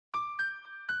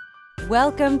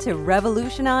Welcome to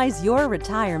Revolutionize Your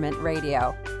Retirement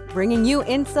Radio, bringing you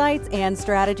insights and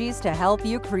strategies to help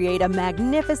you create a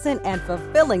magnificent and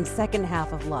fulfilling second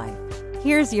half of life.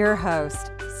 Here's your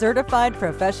host, certified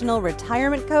professional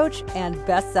retirement coach and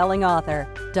best-selling author,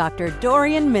 Dr.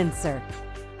 Dorian Mintzer.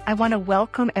 I want to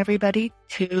welcome everybody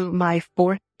to my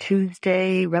fourth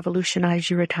Tuesday Revolutionize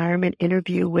Your Retirement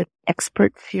interview with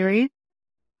expert series.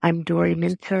 I'm Dorian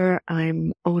Mintzer.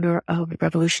 I'm owner of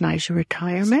Revolutionize Your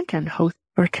Retirement and host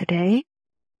for today.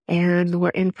 And we're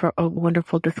in for a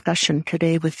wonderful discussion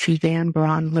today with Suzanne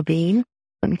Braun Levine.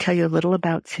 Let me tell you a little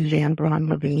about Suzanne Braun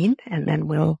Levine, and then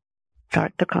we'll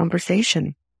start the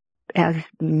conversation. As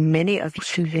many of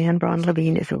Suzanne Braun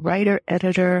Levine is a writer,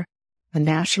 editor, a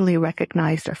nationally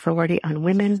recognized authority on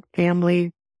women,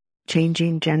 family,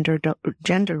 changing gender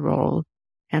roles,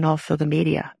 and also the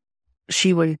media.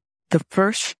 She was the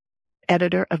first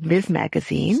editor of Ms.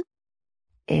 Magazine,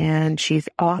 and she's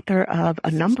author of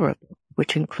a number of books,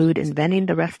 which include Inventing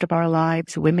the Rest of Our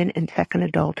Lives, Women in Second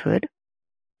Adulthood,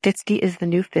 50 is the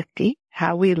New 50,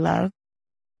 How We Love,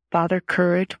 Father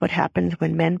Courage, What Happens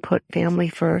When Men Put Family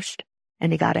First,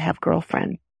 and You Gotta Have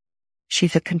Girlfriends.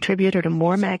 She's a contributor to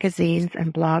more magazines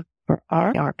and blogs for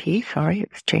RP,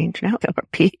 it's changed now,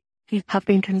 RP,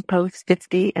 Huffington Post,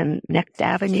 50, and Next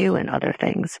Avenue, and other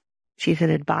things. She's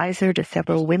an advisor to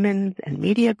several women's and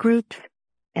media groups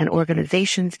and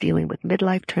organizations dealing with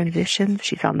midlife transitions.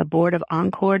 She's on the board of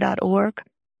Encore.org,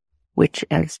 which,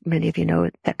 as many of you know,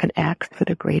 is Second Acts for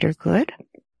the Greater Good,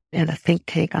 and a think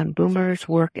tank on boomers,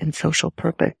 work, and social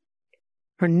purpose.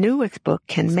 Her newest book,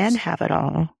 Can Men Have It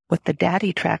All? What the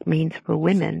Daddy Track Means for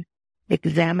Women,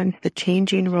 examines the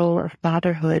changing role of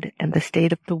fatherhood and the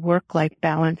state of the work-life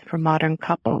balance for modern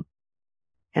couples.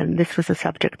 And this was a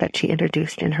subject that she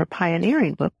introduced in her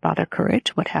pioneering book, Father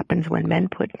Courage, What Happens When Men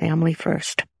Put Family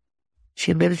First.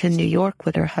 She lives in New York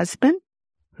with her husband,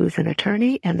 who's an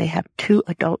attorney, and they have 2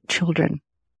 adult children.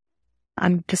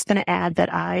 I'm just going to add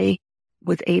that I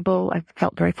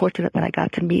felt very fortunate that I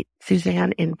got to meet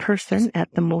Suzanne in person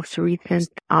at the most recent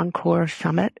Encore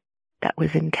Summit that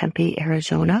was in Tempe,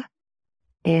 Arizona.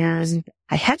 And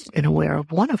I hadn't been aware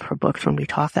of one of her books when we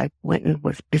talked. I went and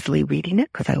was busily reading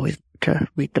it because I always to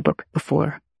read the book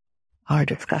before our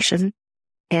discussion.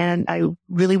 And I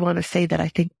really want to say that I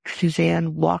think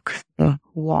Suzanne walks the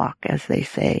walk, as they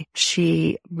say.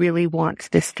 She really wants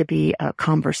this to be a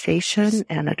conversation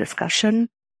and a discussion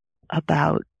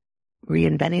about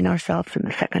reinventing ourselves in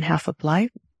the second half of life,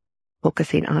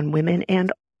 focusing on women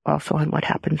and also on what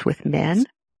happens with men.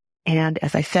 And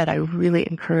as I said, I really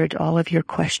encourage all of your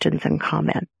questions and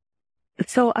comments.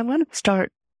 So I want to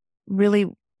start really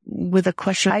with a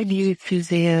question. I view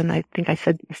Suzanne, I think I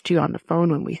said this to you on the phone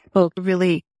when we spoke,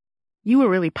 you were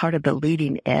really part of the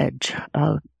leading edge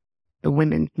of the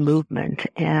women's movement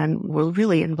and were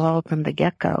really involved from the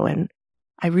get-go. And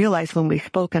I realized when we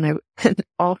spoke, and I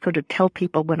also to tell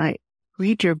people when I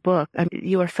read your book,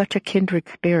 you are such a kindred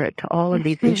spirit to all of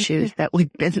these issues that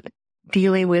we've been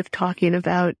dealing with, talking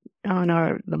about on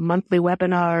the monthly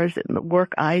webinars and the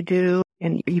work I do,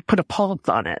 and you put a pulse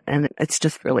on it, and it's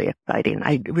just really exciting.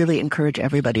 I really encourage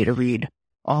everybody to read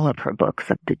all of her books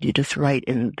that you just write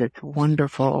in this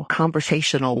wonderful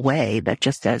conversational way that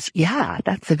just says, yeah,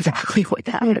 that's exactly what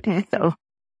happened. So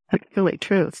that's really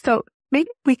true. So maybe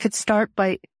we could start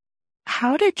by,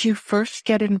 how did you first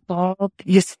get involved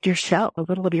yourself, a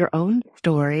little of your own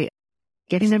story?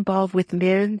 Getting involved with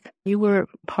Ms. You were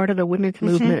part of the women's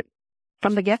movement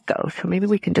from the get-go. So maybe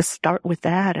we can just start with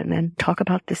that and then talk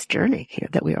about this journey here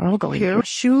that we are all going through.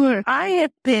 Sure. I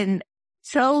have been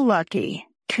so lucky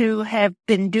to have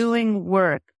been doing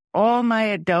work all my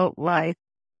adult life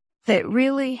that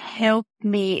really helped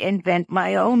me invent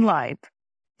my own life.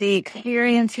 The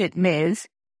experience at Ms.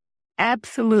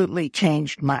 absolutely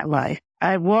changed my life.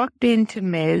 I walked into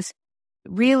Ms.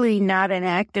 really not an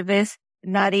activist,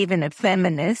 not even a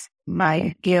feminist.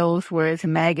 My skills were as a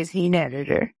magazine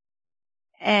editor.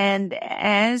 And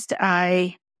as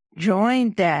I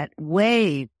joined that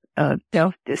wave of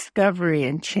self-discovery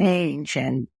and change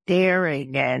and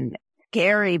daring and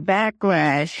scary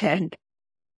backlash and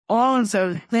all of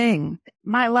those things,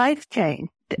 my life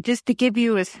changed. Just to give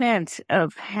you a sense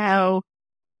of how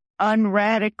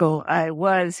unradical I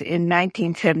was in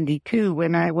 1972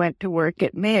 when I went to work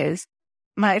at Ms.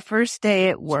 My first day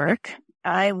at work,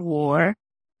 I wore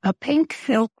a pink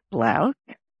silk blouse,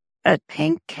 a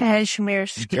pink cashmere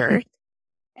skirt,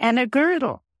 and a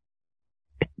girdle.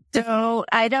 So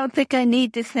I don't think I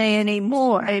need to say any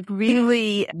more. I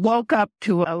really woke up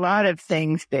to a lot of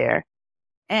things there.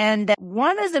 And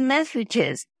one of the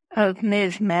messages of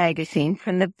Ms. Magazine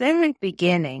from the very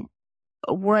beginning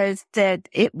was that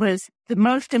it was the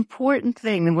most important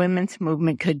thing the women's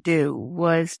movement could do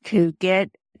was to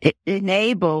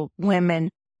enable women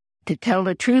to tell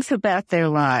the truth about their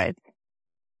lives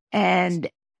and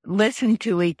listen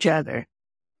to each other.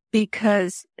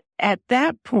 Because at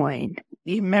that point,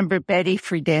 you remember Betty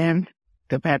Friedan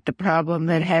about the problem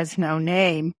that has no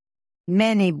name.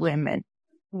 Many women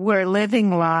were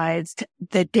living lives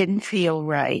that didn't feel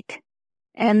right.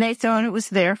 And they thought it was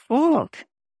their fault.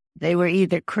 They were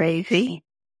either crazy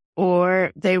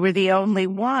or they were the only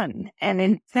one. And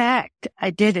in fact,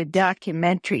 I did a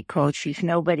documentary called She's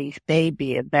Nobody's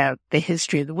Baby about the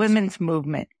history of the women's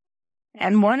movement.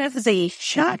 And one of the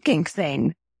shocking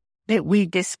things that we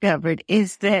discovered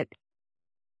is that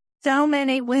so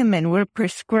many women were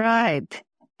prescribed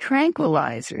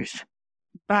tranquilizers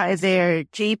by their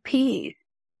GPs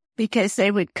because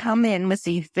they would come in with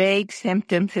these vague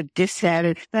symptoms of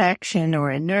dissatisfaction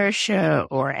or inertia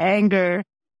or anger.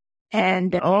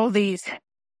 And all these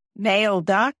male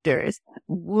doctors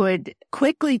would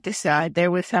quickly decide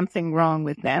there was something wrong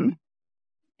with them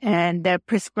and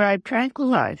prescribe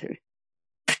tranquilizers.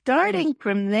 Starting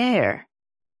from there,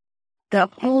 the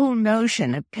whole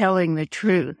notion of telling the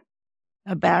truth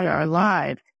about our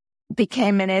lives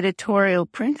became an editorial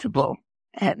principle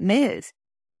at Ms.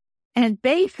 And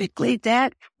basically,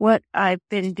 that's what I've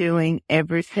been doing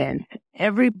ever since.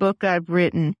 Every book I've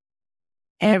written,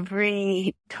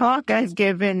 every talk I've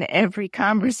given, every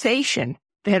conversation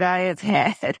that I have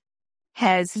had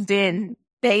has been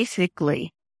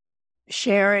basically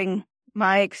sharing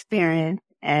my experience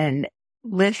and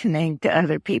listening to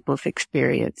other people's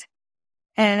experience.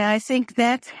 And I think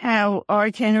that's how our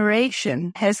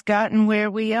generation has gotten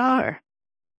where we are,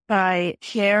 by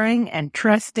sharing and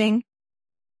trusting,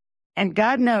 and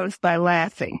God knows, by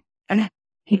laughing. And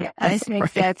I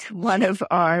think that's one of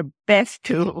our best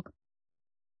tools.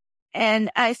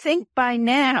 And I think by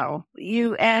now,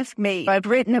 you asked me, I've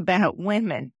written about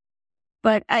women,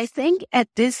 but I think at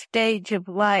this stage of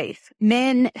life,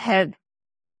 men have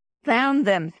found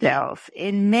themselves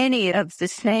in many of the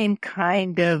same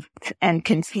kind of and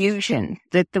confusion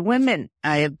that the women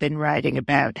I have been writing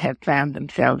about have found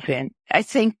themselves in. I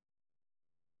think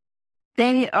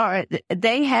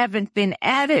they haven't been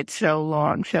at it so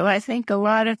long. So I think a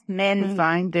lot of men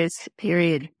find this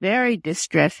period very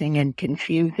distressing and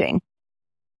confusing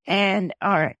and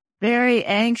are very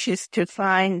anxious to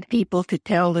find people to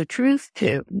tell the truth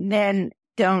to. Men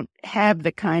don't have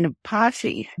the kind of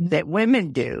posse that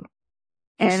women do.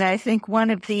 And I think one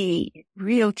of the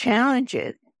real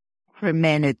challenges for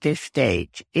men at this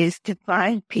stage is to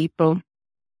find people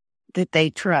that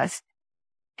they trust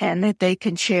and that they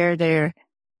can share their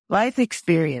life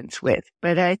experience with.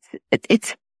 But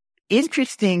it's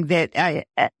interesting that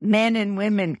men and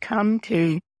women come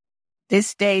to this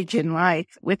stage in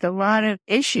life with a lot of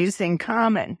issues in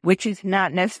common, which is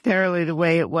not necessarily the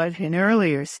way it was in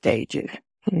earlier stages.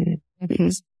 Mm-hmm.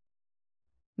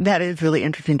 That is really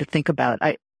interesting to think about.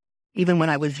 Even when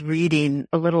I was reading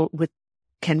a little with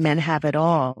Can Men Have It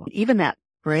All, even that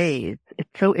phrase,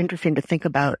 it's so interesting to think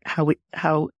about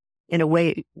how in a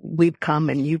way we've come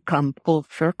and you've come full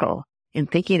circle in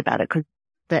thinking about it, because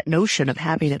that notion of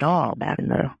having it all back in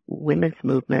the women's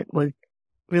movement was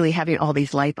really having all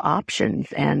these life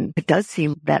options. And it does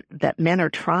seem that men are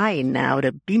trying now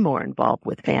to be more involved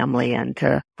with family and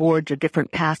to forge a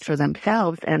different path for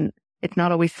themselves. And it's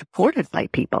not always supported by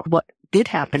people. What did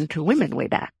happen to women way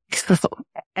back? So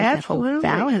Absolutely.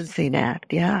 That whole balancing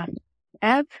act, yeah.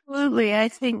 Absolutely. I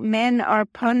think men are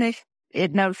punished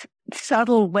in those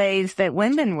subtle ways that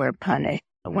women were punished.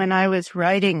 When I was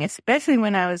writing, especially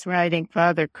when I was writing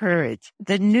Father Courage,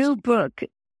 the new book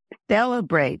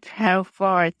celebrates how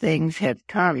far things have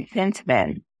come since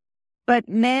then. But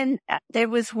men, there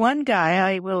was one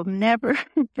guy I will never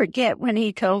forget when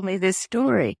he told me this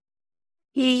story.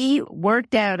 He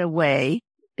worked out a way,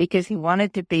 because he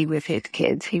wanted to be with his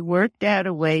kids, he worked out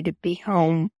a way to be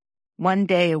home one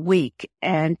day a week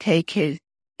and take his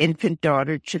infant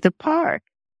daughter to the park.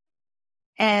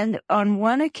 And on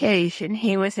one occasion,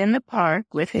 he was in the park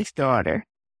with his daughter,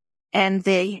 and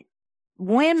the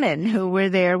women who were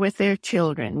there with their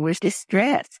children were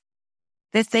distressed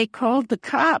that they called the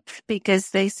cops because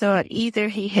they thought either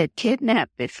he had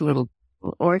kidnapped this little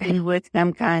girl or he was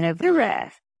some kind of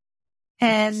harass.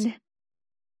 And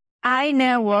I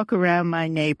now walk around my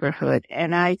neighborhood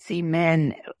and I see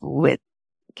men with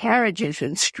carriages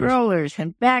and strollers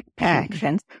and backpacks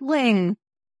and slings.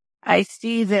 I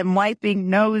see them wiping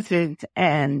noses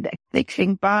and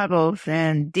fixing bottles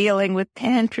and dealing with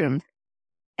tantrums.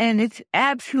 And it's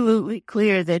absolutely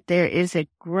clear that there is a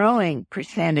growing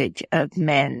percentage of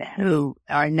men who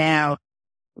are now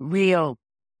real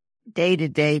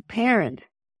day-to-day parents,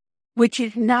 which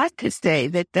is not to say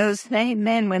that those same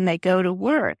men, when they go to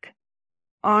work,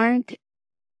 aren't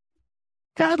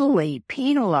subtly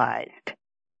penalized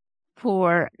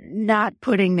for not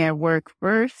putting their work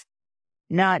first,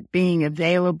 not being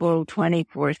available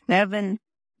 24/7,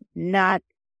 not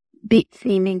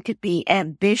seeming to be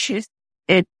ambitious.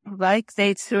 It's like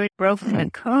they sort of broken the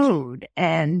code,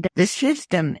 and the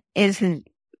system isn't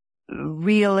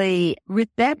really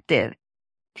receptive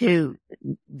to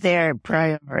their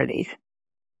priorities.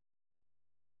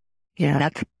 Yeah,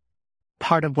 that's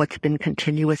part of what's been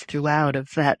continuous throughout,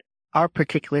 of that our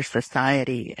particular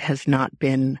society has not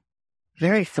been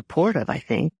very supportive, I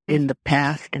think, in the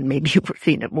past, and maybe you've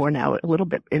seen it more now a little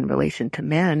bit in relation to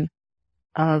men,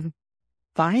 of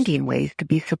finding ways to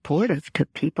be supportive to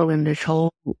people in this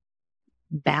whole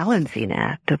balancing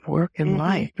act of work and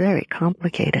life. Very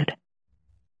complicated.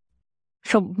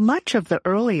 So much of the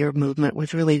earlier movement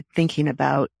was really thinking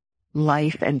about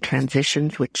life and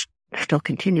transitions, which still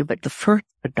continue, but the first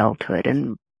adulthood.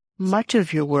 And much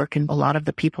of your work, and a lot of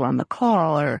the people on the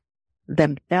call, are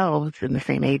themselves in the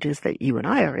same ages that you and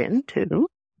I are in too,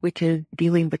 which is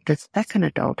dealing with the second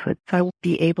adulthood. So I will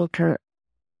be able to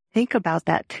think about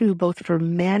that too, both for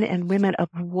men and women, of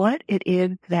what it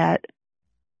is that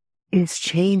is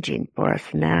changing for us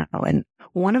now. And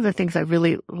one of the things I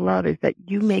really love is that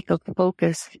you make a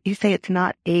focus. You say it's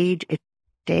not age, it's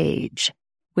stage,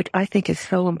 which I think is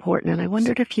so important. And I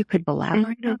wondered if you could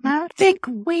elaborate on that. I think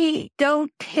we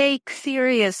don't take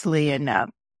seriously enough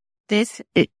this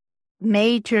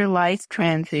major life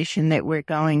transition that we're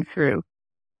going through.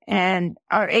 And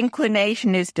our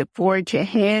inclination is to forge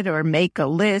ahead or make a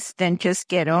list and just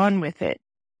get on with it.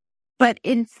 But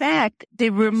in fact, the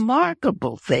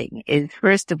remarkable thing is,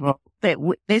 first of all, that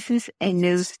this is a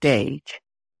new stage.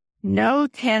 No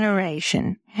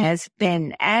generation has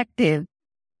been active,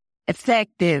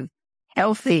 effective,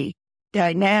 healthy,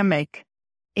 dynamic,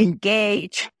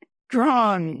 engaged,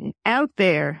 strong out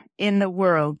there in the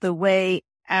world the way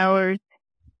ours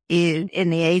is in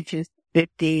the ages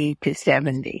 50 to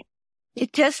 70.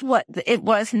 It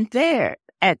wasn't there.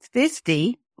 At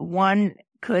 50, one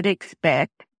could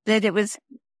expect that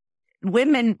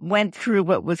women went through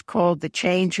what was called the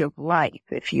change of life,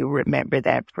 if you remember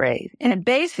that phrase. And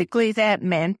basically that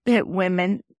meant that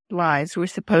women's lives were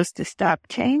supposed to stop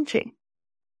changing.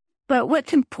 But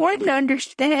what's important to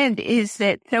understand is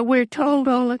that, so we're told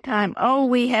all the time, oh,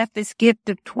 we have this gift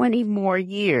of 20 more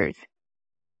years.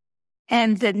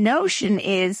 And the notion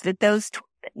is that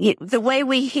the way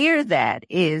we hear that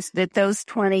is that those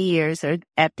 20 years are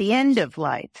at the end of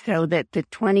life, so that the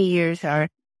 20 years are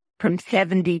from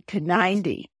 70 to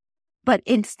 90. But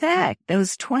in fact,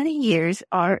 those 20 years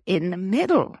are in the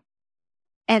middle.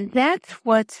 And that's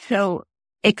what's so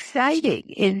exciting,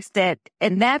 is that,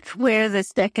 and that's where the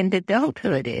second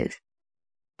adulthood is.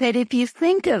 That if you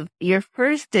think of your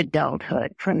first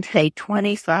adulthood from, say,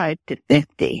 25 to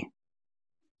 50,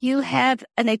 you have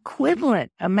an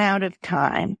equivalent amount of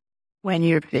time when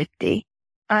you're 50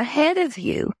 ahead of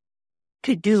you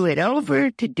to do it over,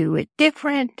 to do it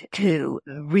different, to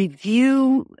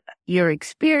review your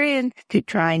experience, to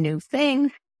try new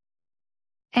things.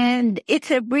 And it's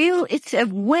a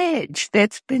wedge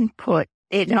that's been put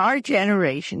in our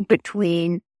generation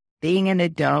between being an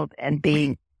adult and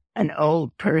being an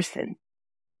old person.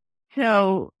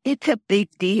 So it's a big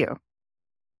deal.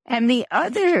 And the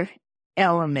other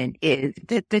element is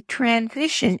that the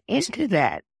transition into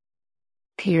that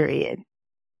period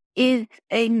is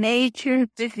a major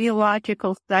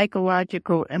physiological,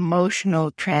 psychological, emotional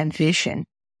transition.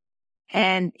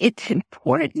 And it's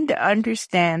important to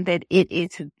understand that it is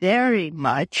very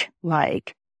much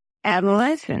like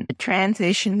adolescence, a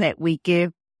transition that we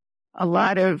give a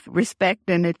lot of respect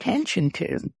and attention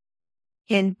to.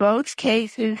 In both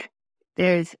cases,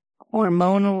 there's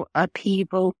hormonal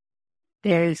upheaval,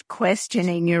 there's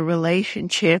questioning your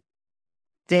relationship,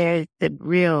 there's the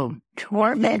real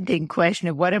tormenting question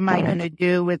of what am I going to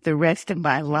do with the rest of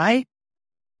my life?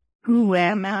 Who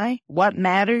am I? What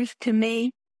matters to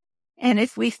me? And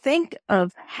if we think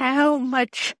of how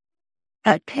much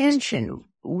attention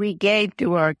we gave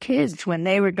to our kids when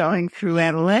they were going through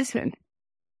adolescence,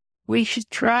 we should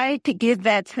try to give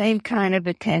that same kind of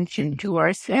attention to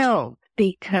ourselves,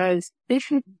 because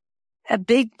this is a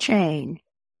big change.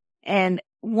 And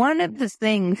one of the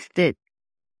things that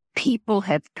people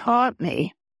have taught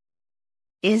me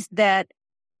is that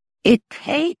it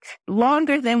takes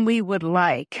longer than we would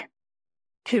like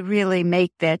to really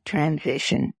make that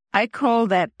transition. I call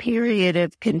that period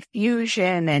of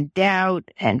confusion and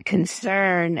doubt and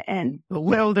concern and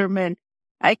bewilderment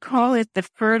I call it the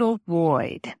fertile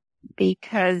void,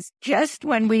 because just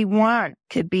when we want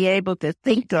to be able to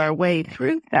think our way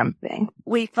through something,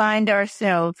 we find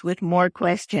ourselves with more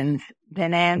questions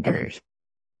than answers.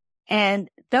 And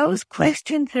those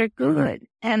questions are good.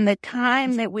 And the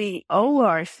time that we owe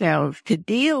ourselves to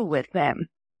deal with them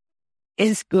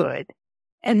is good.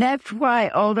 And that's why,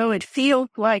 although it feels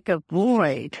like a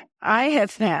void, I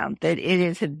have found that it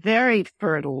is a very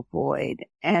fertile void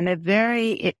and a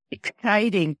very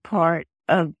exciting part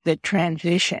of the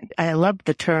transition. I love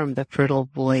the term, the fertile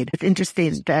void. It's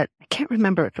interesting that I can't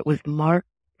remember if it was Mark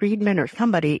Friedman or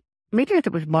somebody, maybe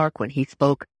it was Mark when he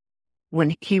spoke,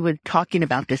 when he was talking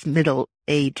about this middle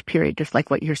age period, just like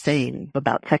what you're saying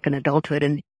about second adulthood.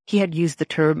 And he had used the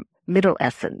term middle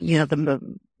essence,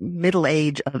 the middle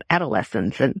age of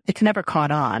adolescence. And it's never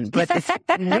caught on, but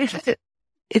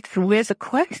it's with the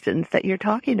questions that you're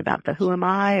talking about, the who am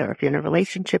I, or if you're in a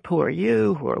relationship, who are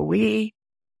you, who are we?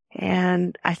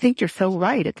 And I think you're so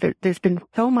right. There's been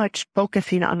so much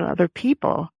focusing on other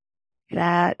people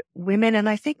that women, and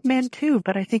I think men too,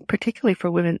 but I think particularly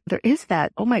for women, there is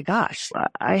that, oh my gosh,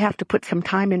 I have to put some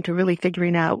time into really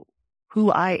figuring out who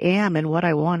I am and what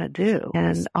I want to do,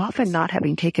 and often not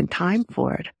having taken time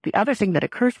for it. The other thing that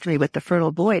occurs to me with the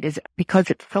fertile void is because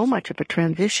it's so much of a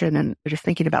transition, and just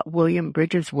thinking about William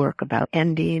Bridges' work about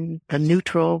ending the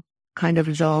neutral kind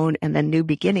of zone and then new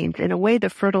beginnings. In a way, the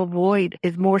fertile void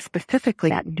is more specifically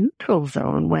that neutral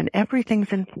zone when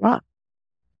everything's in flux.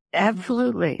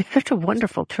 Absolutely. It's such a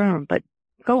wonderful term, but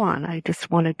go on. I just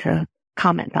wanted to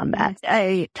comment on that.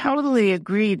 I totally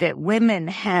agree that women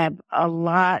have a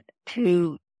lot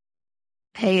to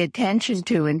pay attention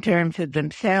to in terms of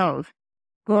themselves.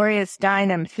 Gloria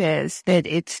Steinem says that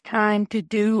it's time to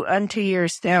do unto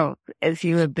yourself as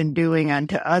you have been doing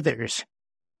unto others.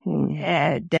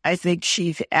 And I think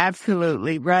she's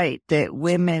absolutely right that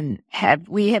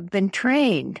we have been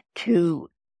trained to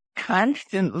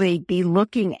constantly be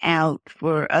looking out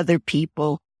for other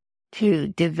people, to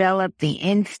develop the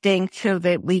instinct so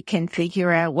that we can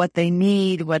figure out what they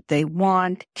need, what they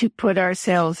want, to put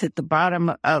ourselves at the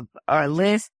bottom of our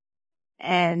list,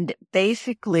 and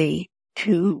basically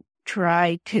to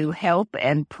try to help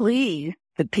and please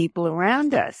the people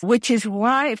around us, which is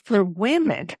why for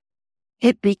women,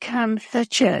 it becomes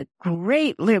such a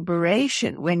great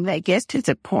liberation when they get to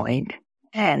the point,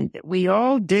 and we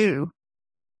all do,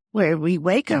 where we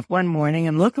wake up one morning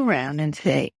and look around and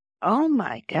say, oh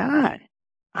my God,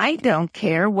 I don't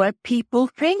care what people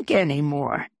think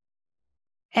anymore.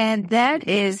 And that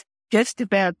is just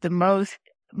about the most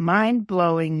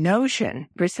mind-blowing notion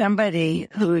for somebody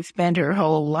who spent her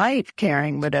whole life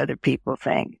caring what other people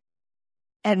think.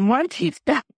 And once you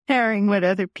stop caring what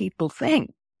other people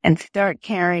think and start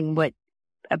caring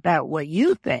about what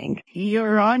you think,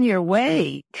 you're on your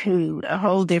way to a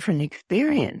whole different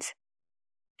experience.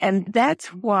 And that's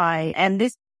why, and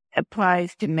this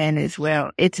applies to men as well,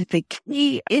 it's the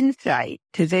key insight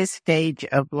to this stage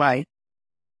of life.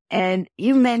 And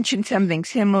you mentioned something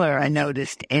similar, I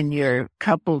noticed, in your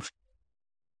couples,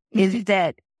 is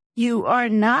that you are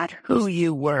not who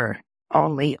you were,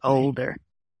 only older.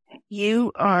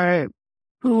 You are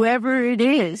whoever it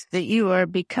is that you are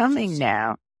becoming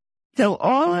now. So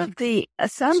all of the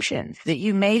assumptions that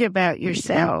you made about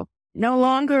yourself no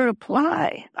longer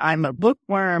apply. I'm a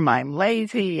bookworm, I'm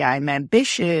lazy, I'm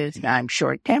ambitious, I'm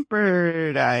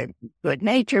short-tempered, I'm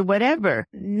good-natured, whatever.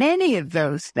 Many of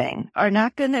those things are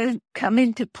not going to come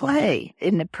into play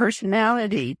in the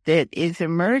personality that is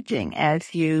emerging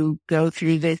as you go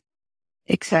through this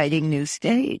exciting new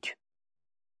stage.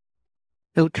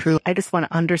 So true. I just want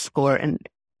to underscore, and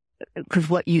because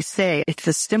what you say, it's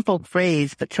a simple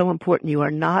phrase, but so important. You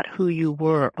are not who you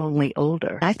were, only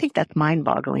older. I think that's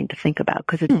mind-boggling to think about,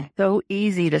 because it's so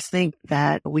easy to think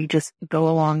that we just go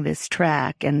along this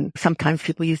track, and sometimes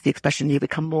people use the expression, you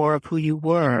become more of who you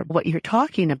were. What you're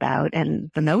talking about and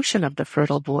the notion of the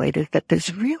fertile void is that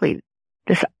there's really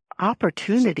this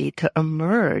opportunity to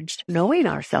emerge knowing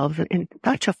ourselves in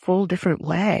such a full different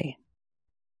way.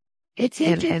 It's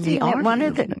interesting that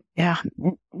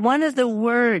one of the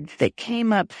words that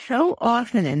came up so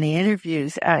often in the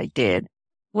interviews I did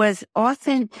was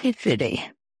authenticity.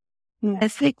 I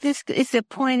think this is a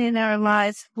point in our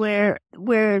lives where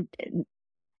we're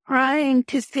trying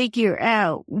to figure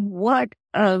out what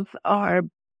of our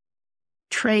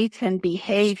traits and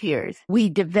behaviors we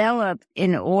develop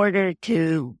in order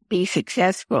to be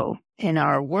successful in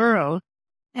our world,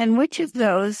 and which of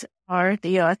those are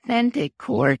the authentic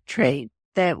core traits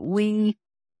that we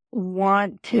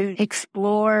want to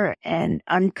explore and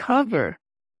uncover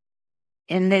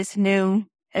in this new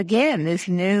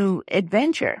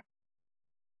adventure.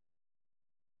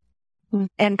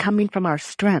 And coming from our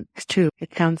strengths too.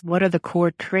 It sounds, what are the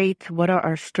core traits? What are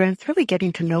our strengths? Really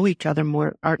getting to know each other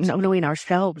more, knowing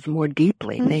ourselves more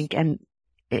deeply, I think, and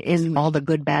in all the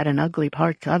good, bad, and ugly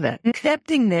parts of it.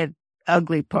 Accepting the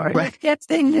ugly part, right.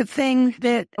 Accepting the things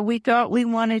that we thought we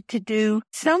wanted to do.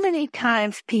 So many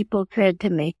times people said to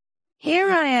me, here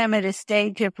I am at a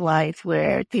stage of life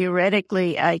where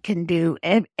theoretically I can do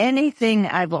anything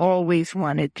I've always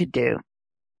wanted to do.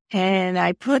 And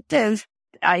I put those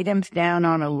items down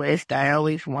on a list I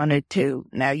always wanted to.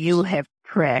 Now you have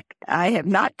trekked. I have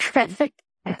not trekked,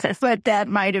 but that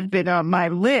might have been on my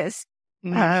list.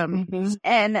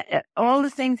 And all the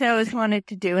things I always wanted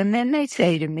to do. And then they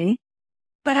say to me,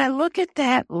 but I look at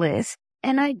that list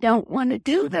and I don't want to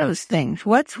do those things.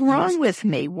 What's wrong with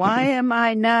me? Why am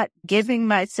I not giving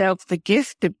myself the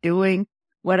gift of doing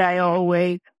what I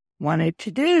always wanted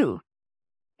to do?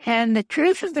 And the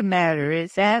truth of the matter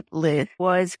is that list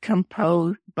was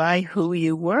composed by who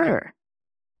you were,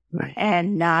 right,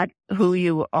 and not who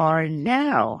you are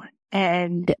now.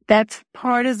 And that's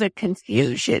part of the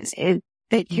confusion, is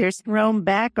that you're thrown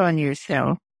back on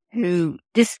yourself to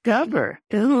discover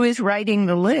who is writing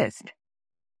the list.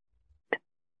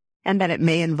 And that it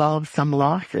may involve some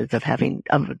losses of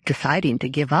deciding to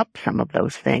give up some of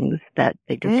those things that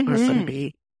they just aren't going to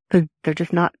be, they're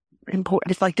just not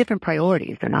important. It's like different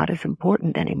priorities. They're not as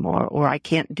important anymore, or I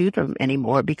can't do them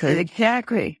anymore because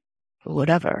exactly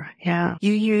whatever. Yeah.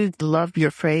 You love your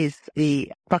phrase,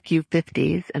 the fuck you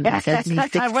 50s, and yes, says me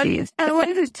 60s. I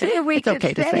wanted to say we it's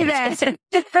okay to say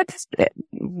that.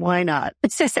 Why not?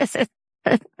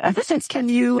 Can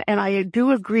you, and I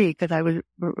do agree, because I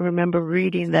remember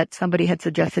reading that somebody had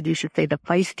suggested you should say the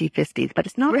feisty 50s, but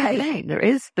it's not right. The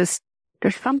same.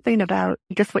 There's something about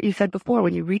just what you said before,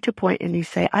 when you reach a point and you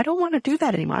say, I don't want to do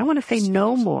that anymore. I want to say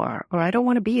no more, or I don't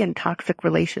want to be in toxic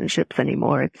relationships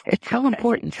anymore. It's so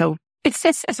important. So it's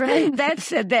right. That's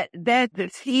the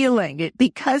feeling,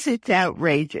 because it's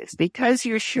outrageous, because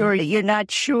you're not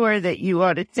sure that you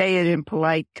ought to say it in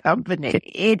polite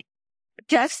company.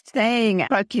 Just saying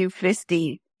fuck you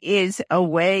 50 is a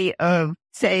way of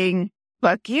saying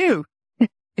fuck you.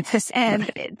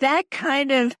 And that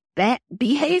kind of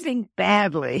behaving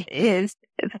badly is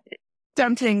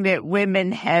something that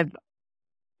women have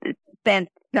spent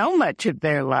so much of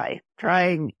their life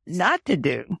trying not to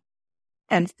do.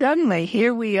 And suddenly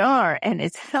here we are, and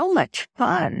it's so much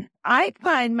fun. I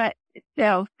find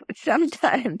myself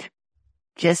sometimes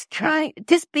just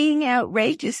being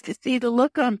outrageous to see the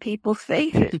look on people's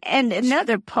faces. And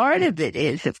another part of it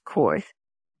is, of course,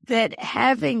 that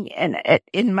having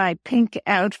in my pink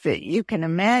outfit, you can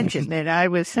imagine that I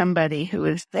was somebody who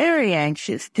was very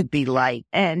anxious to be liked,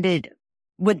 and it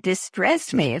would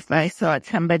distress me if I thought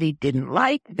somebody didn't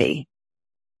like me.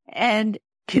 And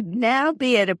to now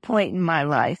be at a point in my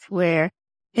life where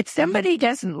if somebody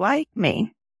doesn't like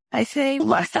me, I say,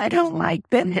 well, I don't like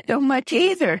them so much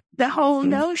either. The whole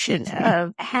notion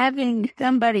of having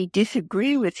somebody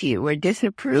disagree with you or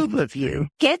disapprove of you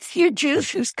gets your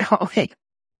juices going.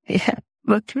 Yeah.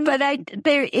 But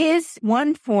there is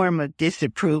one form of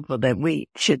disapproval that we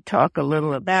should talk a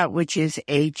little about, which is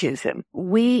ageism.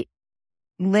 We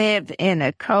live in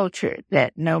a culture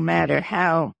that no matter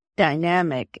how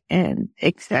dynamic and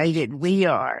excited we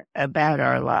are about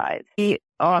our lives, we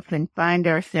often find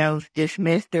ourselves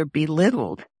dismissed or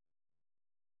belittled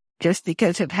just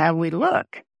because of how we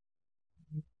look.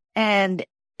 And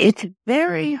it's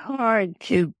very hard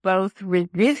to both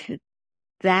resist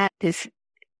that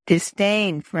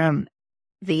disdain from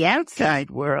the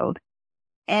outside world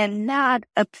and not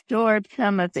absorb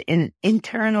some of it and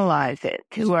internalize it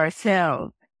to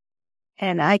ourselves.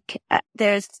 And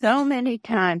there's so many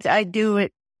times I do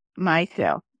it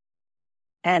myself,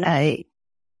 and I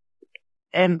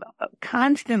am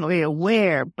constantly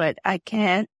aware, but I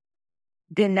can't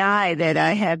deny that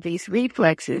I have these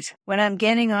reflexes when I'm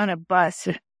getting on a bus,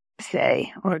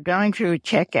 say, or going through a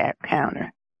checkout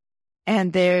counter,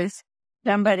 and there's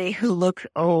somebody who looks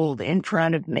old in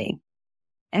front of me,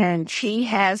 and she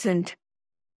hasn't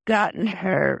gotten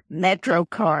her Metro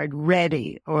card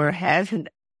ready or hasn't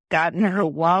gotten her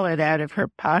wallet out of her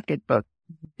pocketbook,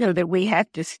 so that we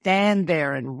have to stand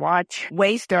there and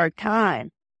waste our time.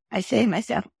 I say to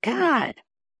myself, God,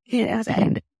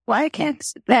 why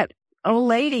can't that old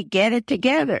lady get it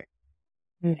together?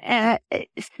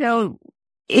 So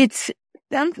it's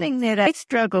something that I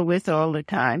struggle with all the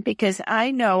time, because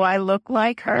I know I look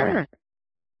like her.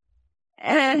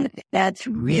 And that's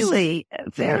really a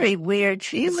very weird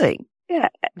feeling.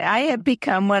 I have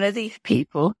become one of these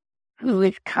people who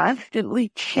is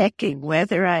constantly checking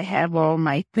whether I have all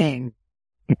my things.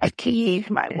 my keys,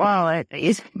 my wallet,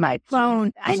 is my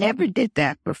phone. I never did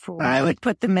that before. I would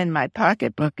put them in my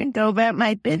pocketbook and go about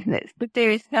my business. But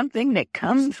there is something that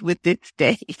comes with this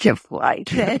stage of life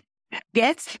that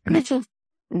gets people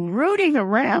rooting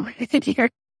around in your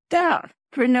stuff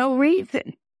for no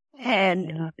reason.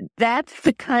 And that's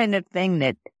the kind of thing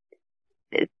that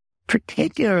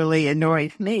particularly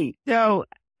annoys me. So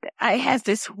I have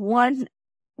this one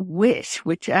wish,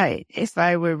 which if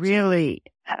I were really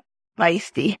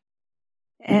feisty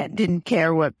and didn't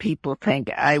care what people think,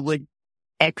 I would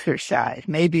exercise.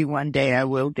 Maybe one day I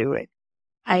will do it.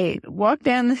 I walk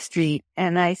down the street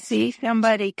and I see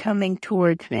somebody coming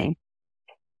towards me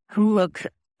who looks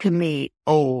to me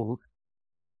old.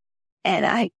 And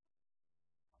I'm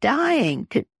dying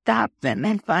to stop them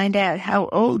and find out how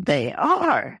old they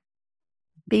are,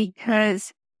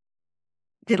 because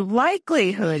the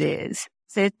likelihood is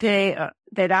that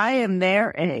that I am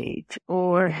their age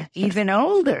or even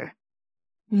older.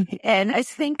 And I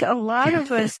think a lot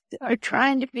of us are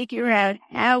trying to figure out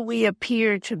how we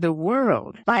appear to the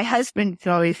world. My husband's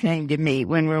always saying to me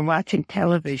when we're watching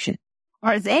television,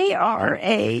 are they our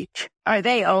age? Are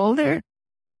they older?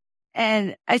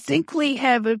 And I think we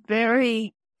have a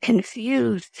very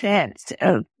confused sense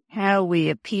of how we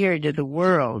appear to the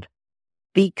world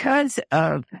because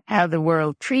of how the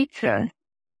world treats us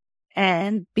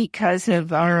and because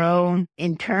of our own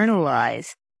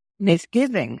internalized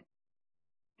misgivings.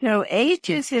 So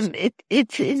ageism,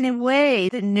 it's in a way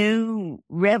the new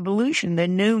revolution, the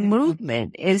new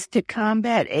movement is to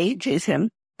combat ageism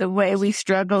the way we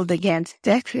struggled against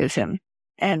sexism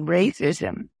and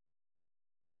racism.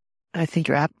 I think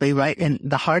you're absolutely right. And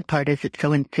the hard part is it's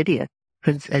so insidious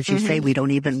because, as you say, we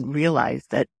don't even realize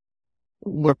that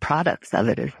we're products of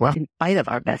it as well, in spite of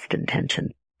our best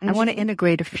intentions. I want to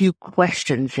integrate a few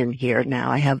questions in here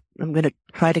now. I'm going to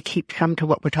try to keep some to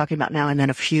what we're talking about now, and then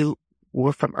a few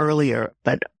were from earlier,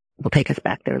 but we'll take us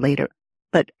back there later.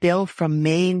 But Bill from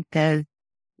Maine says,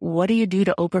 what do you do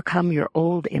to overcome your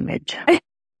old image?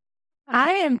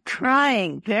 I am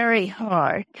trying very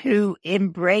hard to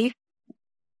embrace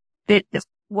that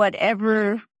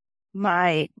whatever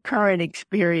my current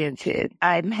experience is.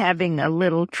 I'm having a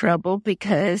little trouble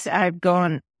because I've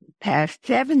gone past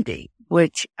 70,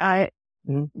 which I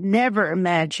never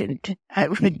imagined I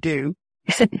would do.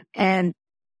 And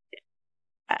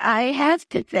I have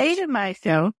to say to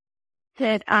myself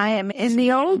that I am in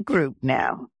the old group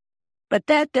now. But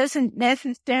that doesn't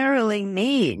necessarily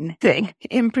mean anything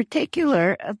in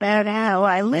particular about how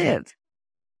I live.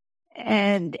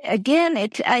 And again,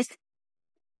 it's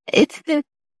the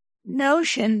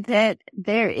notion that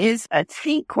there is a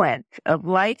sequence of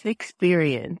life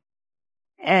experience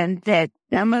and that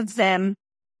some of them,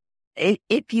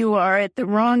 if you are at the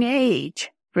wrong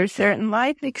age for certain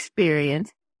life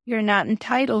experience, you're not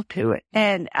entitled to it.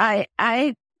 And I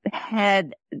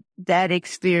had that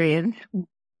experience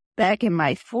back in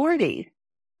my 40s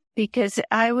because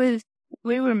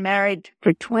we were married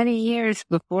for 20 years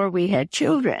before we had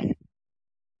children.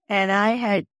 And I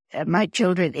had my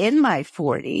children in my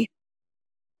 40s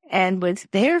and was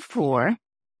therefore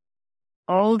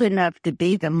old enough to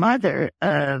be the mother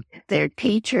of their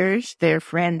teachers, their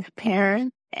friends'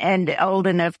 parents, and old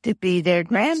enough to be their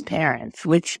grandparents,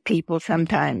 which people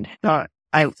sometimes thought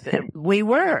we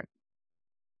were.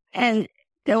 And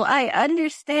so I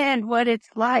understand what it's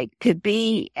like to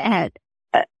be at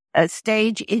a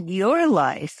stage in your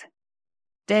life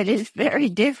that is very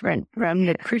different from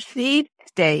the perceived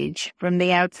stage from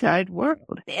the outside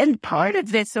world. And part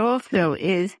of this also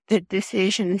is the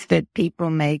decisions that people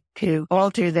make to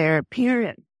alter their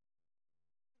appearance.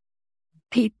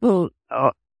 People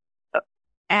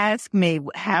ask me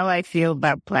how I feel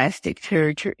about plastic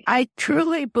surgery. I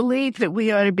truly believe that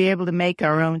we ought to be able to make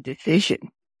our own decision.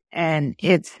 And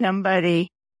if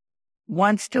somebody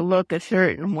wants to look a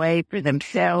certain way for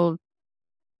themselves,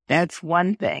 that's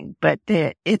one thing. But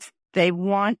if they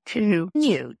want to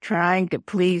continue trying to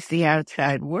please the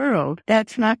outside world,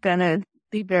 that's not going to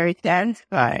be very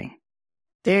satisfying.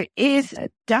 There is a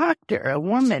doctor, a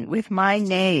woman with my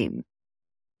name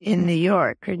in New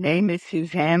York. Her name is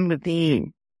Suzanne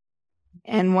Levine.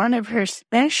 And one of her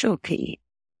specialties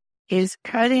is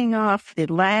cutting off the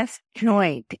last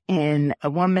joint in a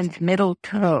woman's middle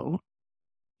toe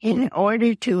in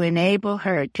order to enable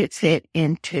her to fit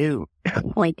into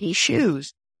pointy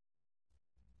shoes.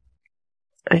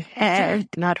 I've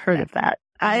not heard of that.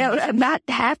 I'm not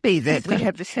happy that we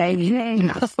have the same name.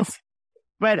 No.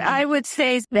 But I would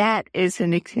say that is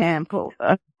an example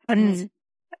of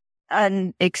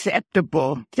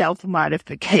unacceptable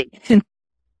self-modification.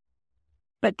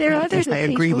 But there are others. I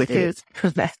agree with you.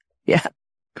 Yeah.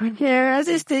 There are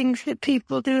other things that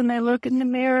people do, and they look in the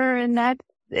mirror and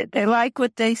they like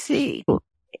what they see.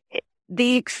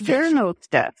 The external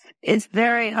stuff is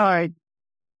very hard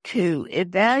to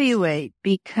evaluate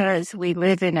because we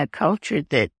live in a culture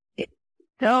that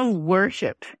so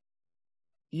worships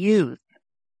youth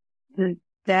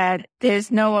that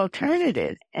there's no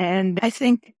alternative. And I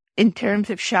think in terms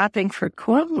of shopping for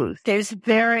clothes, there's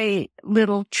very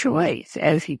little choice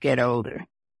as you get older.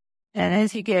 And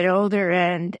as you get older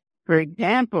and, for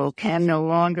example, can no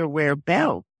longer wear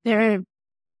belts, there's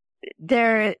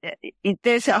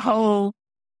a whole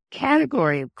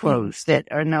category of clothes that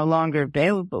are no longer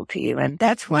available to you. And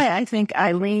that's why I think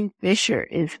Eileen Fisher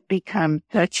has become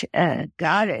such a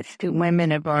goddess to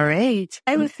women of our age.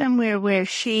 I was somewhere where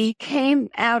she came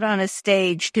out on a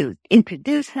stage to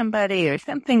introduce somebody or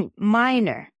something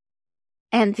minor,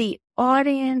 and the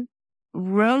audience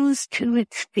rose to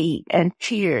its feet and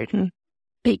cheered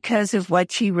because of what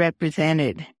she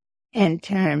represented in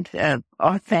terms of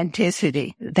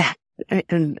authenticity.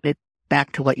 And it's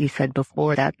back to what you said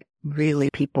before, that really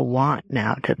people want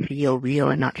now, to feel real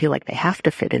and not feel like they have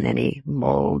to fit in any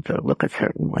molds or look a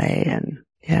certain way. And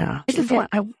yeah. Go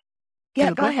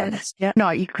ahead. Yeah, no,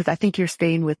 because I think you're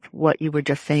staying with what you were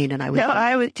just saying, and I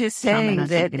was just saying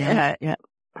that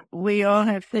we all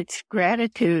have such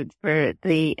gratitude for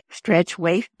the stretch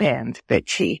waistbands that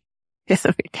she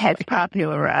has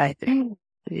popularized.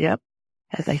 Yep.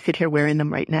 As I sit here wearing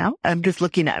them right now, I'm just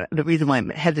looking at the reason why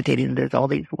I'm hesitating. There's all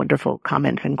these wonderful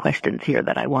comments and questions here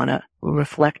that I want to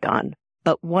reflect on.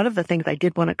 But one of the things I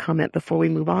did want to comment before we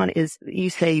move on is you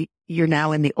say you're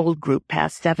now in the old group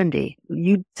past 70.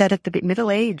 You said at the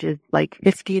middle age is like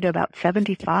 50 to about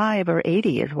 75 or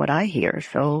 80 is what I hear.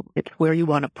 So it's where you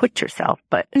want to put yourself.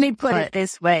 But let me put it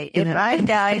this way. If I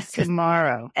died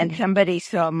tomorrow and somebody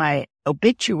saw my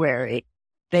obituary,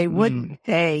 they wouldn't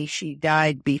say she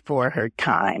died before her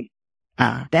time.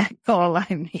 That's all I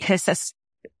mean.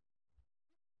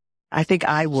 I think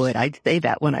I would. I'd say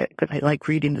that because I like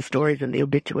reading the stories and the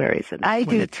obituaries. And I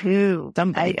do too.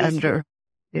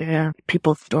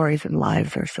 People's stories and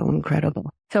lives are so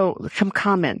incredible. So some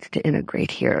comments to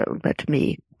integrate here. Let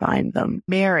me find them.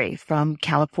 Mary from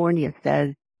California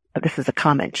says, this is a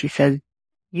comment. She says,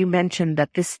 you mentioned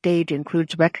that this stage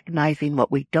includes recognizing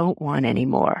what we don't want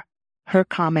anymore. Her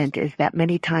comment is that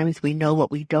many times we know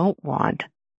what we don't want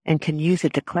and can use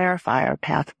it to clarify our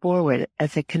path forward,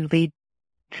 as it can lead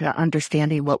to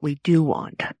understanding what we do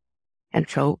want. And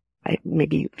so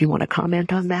maybe if you want to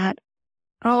comment on that.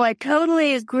 Oh, I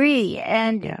totally agree.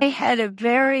 And I had a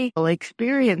very full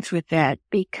experience with that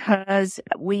because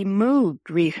we moved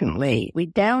recently. We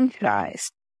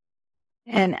downsized.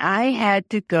 And I had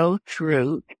to go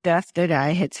through stuff that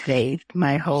I had saved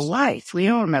my whole life. We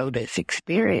all know this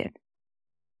experience.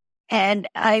 And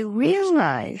I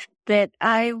realized that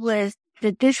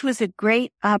this was a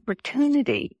great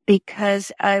opportunity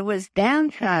because I was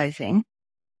downsizing,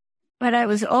 but I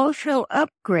was also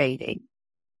upgrading.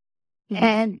 Mm-hmm.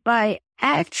 And by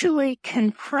actually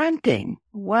confronting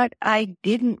what I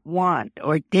didn't want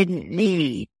or didn't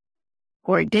need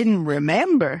or didn't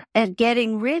remember and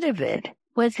getting rid of it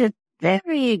was a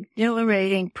very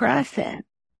exhilarating process,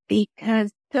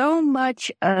 because so much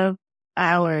of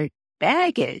our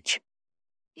baggage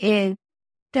is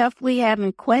stuff we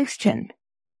haven't questioned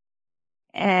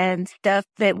and stuff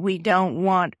that we don't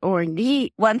want or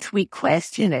need. Once we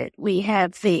question it, we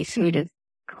have the sort of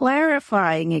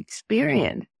clarifying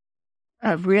experience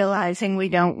of realizing we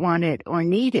don't want it or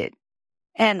need it.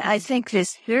 And I think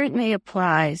this certainly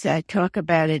applies. I talk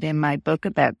about it in my book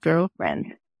about girlfriends.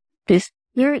 This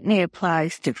certainly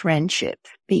applies to friendships,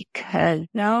 because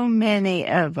so many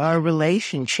of our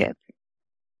relationships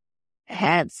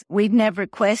we've never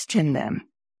questioned them.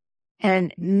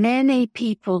 And many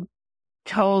people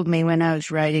told me when I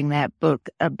was writing that book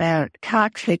about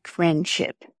toxic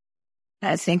friendship.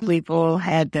 I think we've all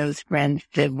had those friends,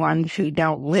 the ones who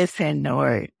don't listen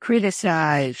or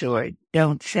criticize or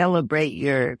don't celebrate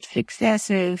your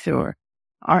successes or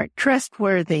aren't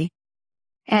trustworthy.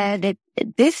 And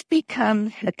this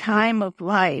becomes a time of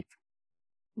life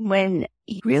when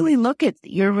you really look at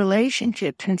your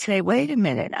relationships and say, wait a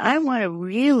minute, I want to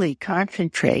really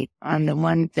concentrate on the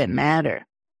ones that matter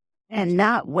and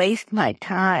not waste my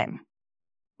time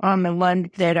on the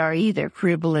ones that are either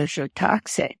frivolous or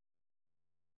toxic.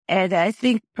 And I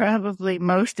think probably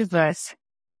most of us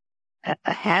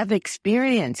have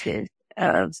experiences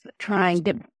of trying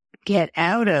to get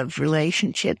out of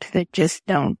relationships that just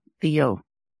don't feel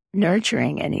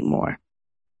nurturing anymore.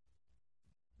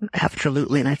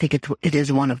 Absolutely. And I think it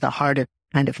is one of the hardest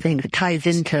kind of things. It ties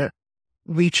into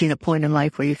reaching a point in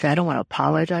life where you say, I don't want to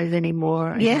apologize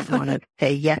anymore. I don't want to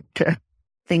say yes to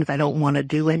things I don't want to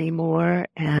do anymore.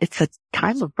 And it's a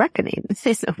time of reckoning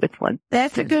with one.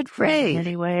 That's a good phrase.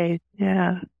 Anyway,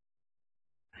 yeah.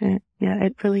 Yeah,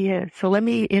 it really is. So let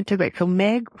me integrate. So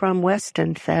Meg from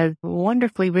Weston says,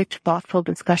 wonderfully rich, thoughtful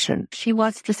discussion. She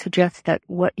wants to suggest that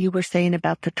what you were saying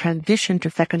about the transition to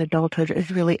second adulthood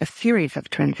is really a series of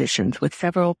transitions with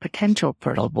several potential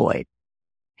fertile voids.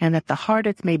 And that the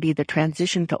hardest may be the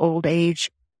transition to old age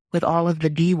with all of the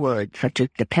D words, such as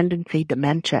dependency,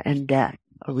 dementia, and death,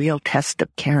 a real test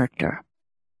of character.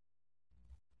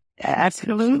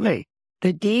 Absolutely.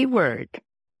 The D word.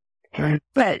 And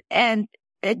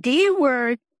the D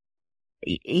word,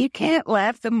 you can't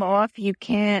laugh them off. You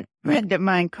can't. A friend of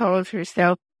mine calls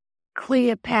herself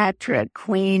Cleopatra,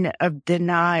 Queen of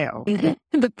Denial.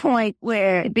 The point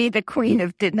where to be the Queen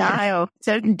of Denial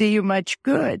doesn't do you much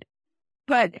good.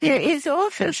 But there is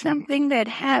also something that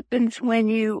happens when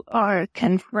you are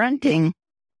confronting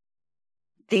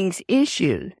these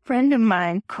issues. A friend of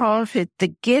mine calls it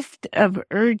the gift of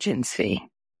urgency,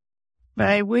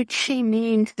 by which she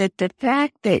means that the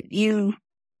fact that you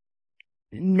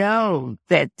know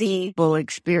that these full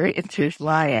experiences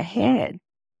lie ahead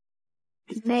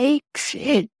makes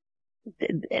it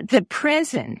the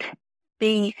present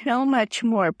being so much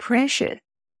more precious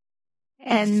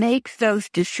and makes those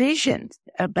decisions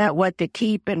about what to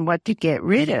keep and what to get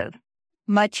rid of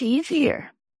much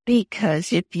easier.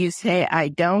 Because if you say, I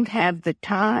don't have the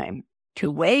time to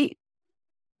wait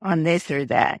on this or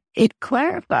that, it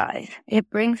clarifies. It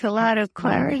brings a lot of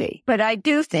clarity. But I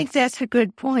do think that's a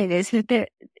good point, is that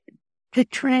the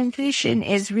transition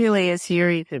is really a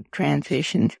series of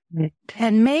transitions.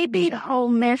 And maybe the whole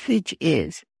message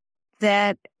is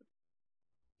that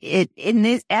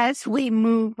as we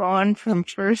move on from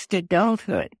first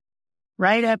adulthood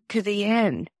right up to the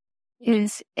end,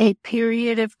 is a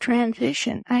period of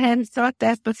transition. I hadn't thought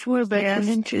that before, but it's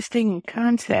an interesting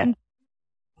concept.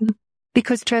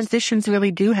 Because transitions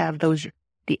really do have those,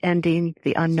 the ending,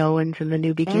 the unknowns, and the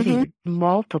new beginning,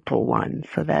 multiple ones.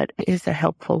 So that is a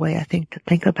helpful way, I think, to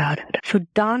think about it. So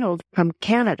Donald from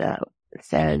Canada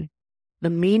said, the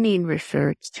meaning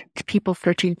research, people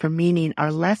searching for meaning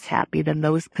are less happy than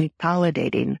those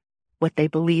consolidating what they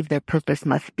believe their purpose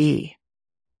must be.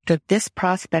 Does this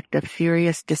prospect of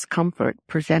serious discomfort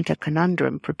present a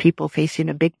conundrum for people facing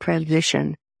a big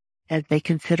transition as they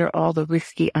consider all the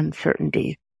risky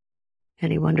uncertainties?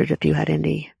 And he wondered if you had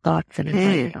any thoughts and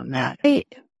advice on that.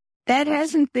 That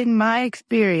hasn't been my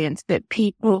experience, that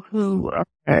people who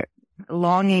are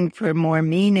longing for more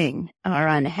meaning are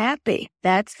unhappy.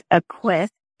 That's a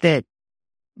quest that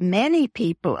many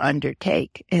people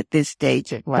undertake at this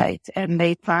stage of life, and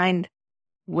they find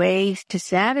ways to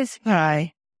satisfy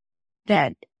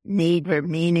that need for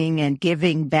meaning and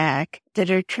giving back that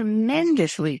are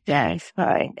tremendously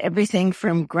satisfying. Everything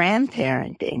from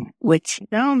grandparenting, which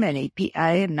so many people,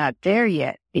 I am not there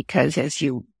yet because, as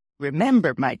you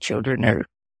remember, my children are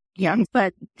young,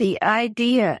 but the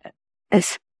idea,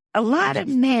 as a lot of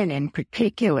men in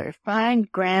particular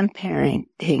find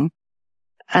grandparenting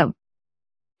a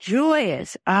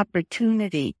joyous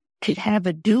opportunity to have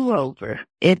a do-over.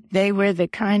 If they were the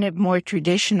kind of more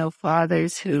traditional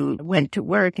fathers who went to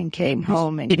work and came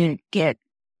home and didn't get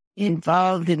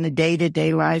involved in the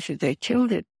day-to-day lives of their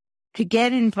children, to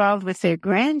get involved with their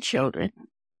grandchildren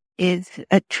is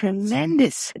a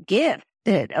tremendous gift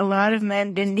that a lot of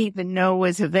men didn't even know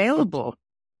was available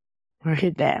to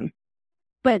them.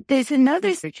 But there's another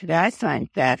research that I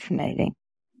find fascinating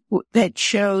that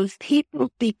shows people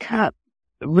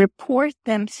report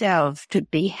themselves to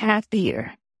be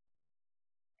happier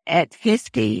at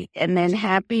 50 and then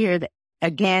happier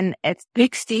again at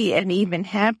 60 and even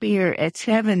happier at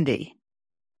 70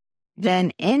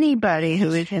 than anybody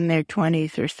who is in their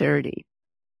 20s or 30s.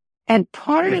 And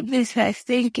part of this, I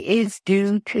think, is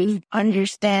due to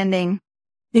understanding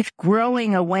this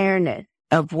growing awareness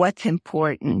of what's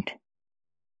important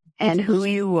and who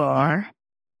you are,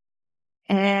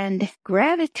 and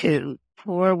gratitude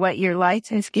for what your life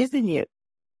has given you.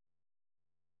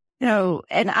 So,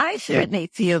 and I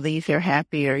certainly feel these are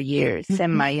happier years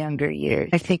than my younger years.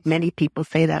 I think many people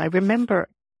say that. I remember,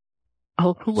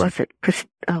 who was it?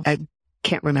 I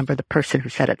can't remember the person who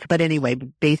said it. But anyway,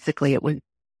 basically it was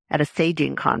at a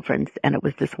saging conference, and it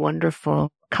was this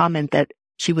wonderful comment that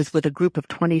she was with a group of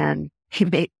 20, and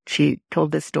she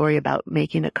told this story about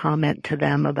making a comment to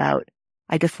them about,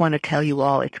 I just want to tell you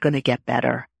all it's going to get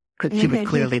better. Because she was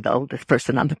clearly the oldest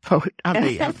person on the boat, on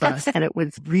the bus. And it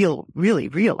was really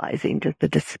realizing just the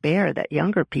despair that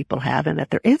younger people have, and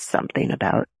that there is something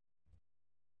about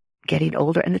getting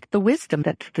older. And it's the wisdom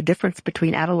that's the difference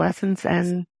between adolescence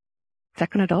and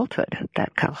second adulthood.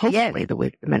 That hopefully the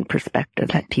wisdom and perspective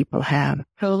that people have.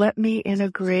 So let me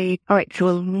integrate. All right. So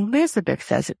Elizabeth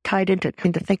says it tied into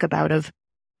to think about of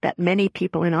that many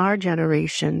people in our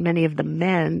generation, many of the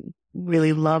men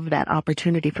really love that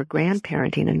opportunity for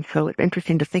grandparenting. And so it's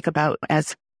interesting to think about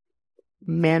as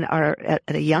men are at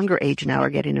a younger age now are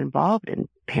getting involved in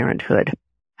parenthood,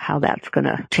 how that's going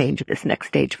to change this next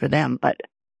stage for them. But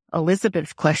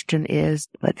Elizabeth's question is,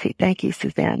 let's see, thank you,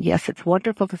 Suzanne. Yes, it's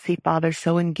wonderful to see fathers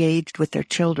so engaged with their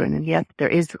children. And yes, there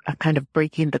is a kind of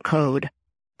breaking the code.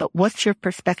 But what's your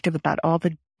perspective about all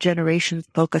the generations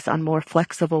focus on more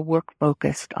flexible work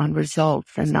focused on results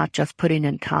and not just putting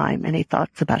in time? Any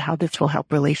thoughts about how this will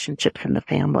help relationships in the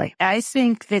family? I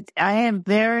think that I am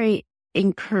very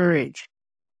encouraged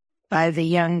by the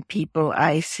young people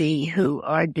I see who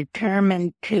are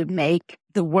determined to make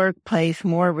the workplace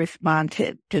more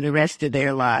responsive to the rest of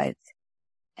their lives,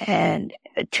 and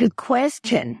to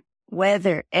question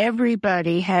whether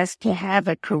everybody has to have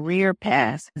a career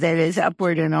path that is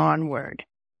upward and onward,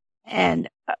 and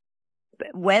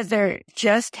whether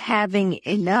just having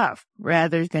enough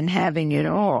rather than having it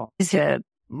all is a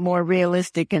more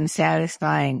realistic and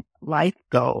satisfying life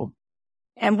goal.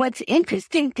 And what's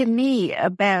interesting to me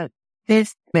about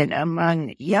this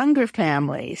among younger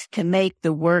families to make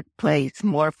the workplace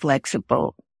more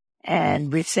flexible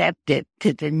and receptive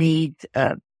to the needs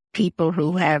of people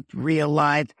who have real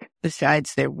lives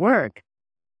besides their work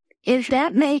is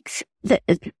that makes the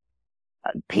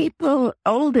people,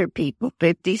 older people,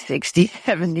 50, 60,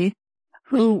 70,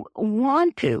 who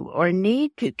want to or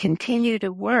need to continue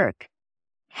to work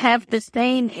have the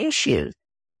same issues,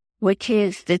 which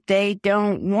is that they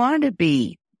don't want to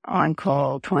be on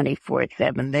call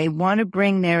 24/7. They want to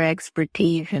bring their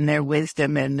expertise and their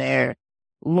wisdom and their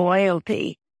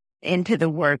loyalty into the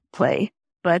workplace,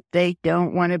 but they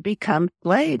don't want to become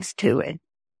slaves to it.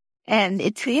 And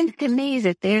it seems to me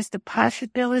that there's the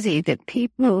possibility that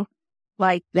people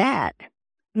like that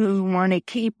who want to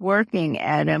keep working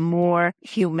at a more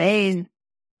humane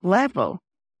level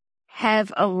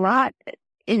have a lot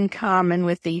in common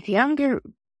with these younger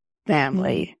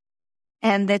families.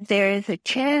 And that there is a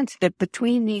chance that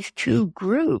between these two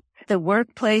groups, the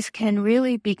workplace can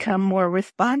really become more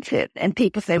responsive. And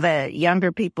people say that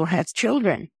younger people have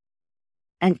children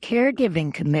and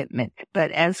caregiving commitments. But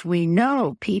as we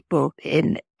know, people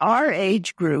in our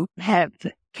age group have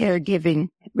caregiving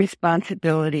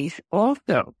responsibilities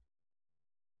also.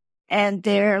 And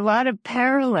there are a lot of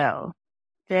parallels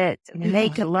that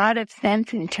make a lot of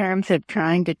sense in terms of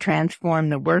trying to transform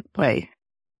the workplace.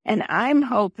 And I'm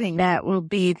hoping that will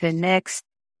be the next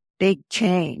big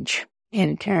change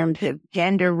in terms of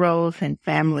gender roles and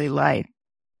family life.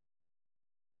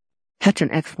 Such an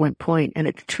excellent point. And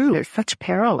it's true. There's such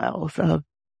parallels of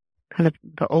kind of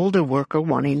the older worker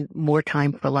wanting more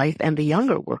time for life and the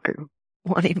younger worker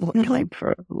wanting more time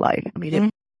for life. I mean,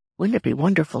 wouldn't it be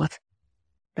wonderful if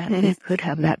that could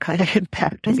have that kind of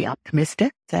impact and be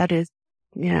optimistic? That is,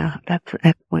 that's an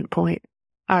excellent point.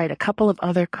 All right, a couple of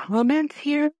other comments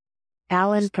here.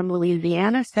 Alan from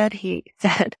Louisiana said,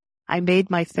 I made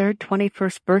my third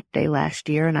 21st birthday last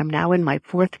year, and I'm now in my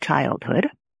fourth childhood.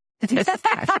 I think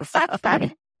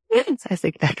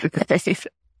that's great.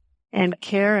 And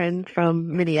Karen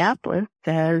from Minneapolis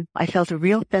says, I felt a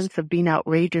real sense of being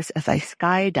outrageous as I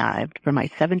skydived for my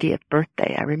 70th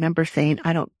birthday. I remember saying,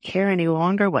 I don't care any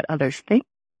longer what others think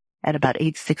at about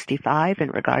age 65 in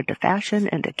regard to fashion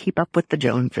and to keep up with the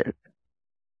Joneses.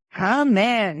 Oh,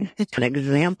 man. It's an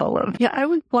example of... Yeah, I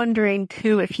was wondering,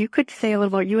 too, if you could say a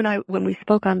little more. You and I, when we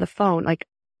spoke on the phone, like,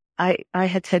 I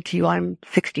had said to you, I'm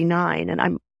 69, and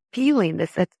I'm feeling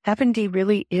this, that 70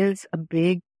 really is a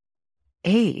big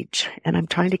age. And I'm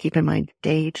trying to keep in mind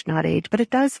stage, not age, but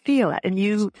it does feel that. And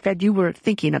you said you were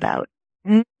thinking about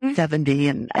 70,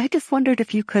 and I just wondered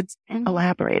if you could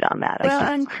elaborate on that. Well,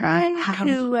 I'm trying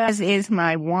to, as is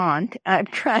my want, I'm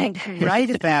trying to write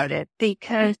about it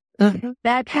because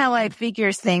that's how I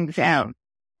figure things out.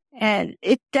 And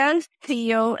it does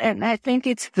feel, and I think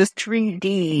it's the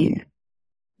 3D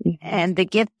and the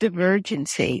gift of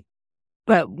urgency.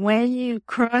 But when you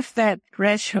cross that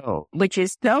threshold, which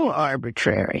is so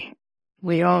arbitrary,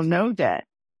 we all know that,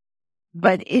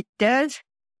 but it does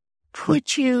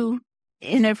put you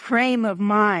in a frame of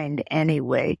mind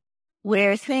anyway,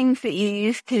 where things that you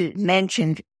used to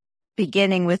mention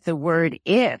beginning with the word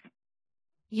if,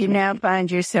 you now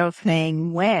find yourself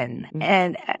saying when.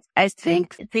 And I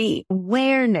think the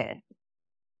awareness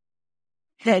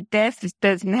that death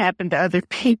doesn't happen to other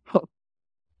people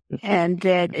and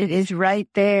that it is right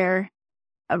there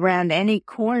around any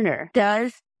corner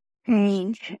does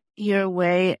change your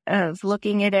way of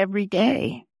looking at every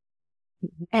day.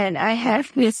 And I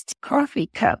have this coffee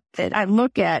cup that I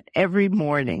look at every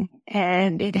morning,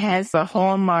 and it has a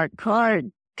Hallmark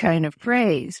card kind of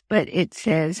phrase, but it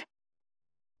says,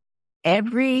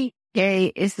 every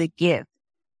day is a gift.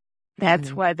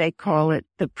 That's why they call it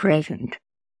the present.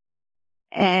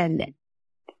 And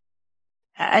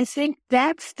I think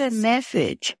that's the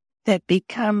message that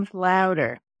becomes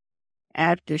louder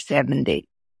after 70.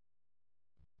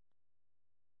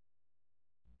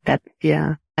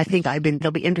 Yeah. I think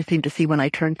it'll be interesting to see when I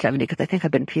turn 70, because I think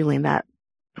I've been feeling that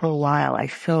for a while. I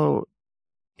so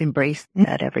embrace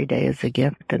that every day is a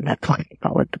gift, and that's why I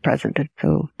call it the present. It's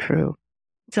so true.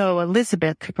 So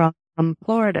Elizabeth from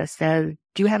Florida says,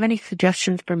 do you have any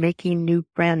suggestions for making new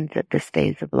friends at this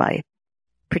phase of life,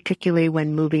 particularly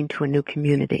when moving to a new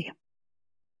community?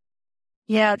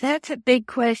 Yeah, that's a big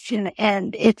question,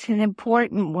 and it's an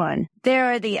important one.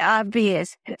 There are the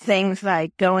obvious things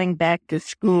like going back to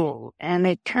school, and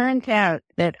it turns out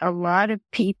that a lot of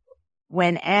people,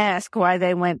 when asked why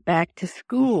they went back to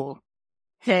school,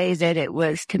 say that it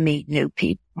was to meet new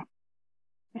people.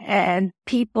 And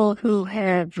people who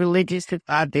have religious,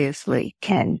 obviously,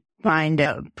 can find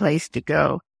a place to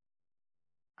go.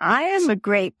 I am a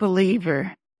great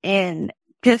believer in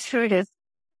just sort of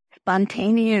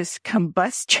spontaneous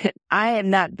combustion. I am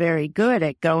not very good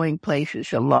at going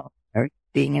places alone, or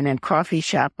being in a coffee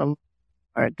shop alone,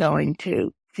 or going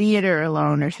to theater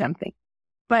alone or something.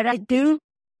 But I do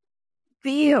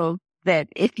feel that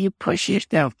if you push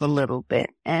yourself a little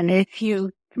bit, and if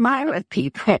you smile at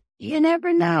people, you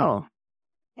never know.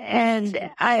 And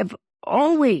I've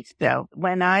always felt,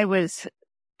 when I was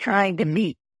trying to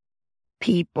meet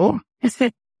people,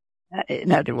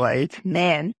 in other words,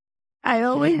 men, I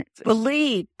always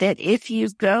believed that if you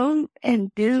go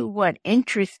and do what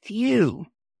interests you,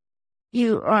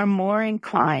 you are more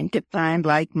inclined to find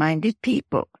like-minded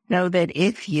people. So that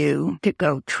if you to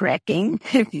go trekking,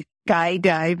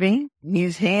 skydiving,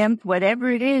 museums, whatever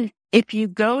it is, if you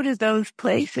go to those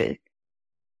places,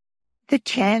 the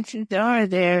chances are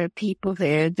there are people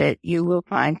there that you will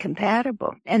find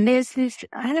compatible. And there's this,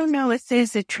 I don't know if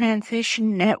there's a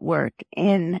transition network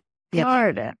in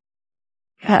Florida.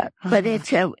 But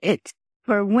it's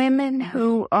for women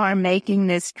who are making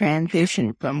this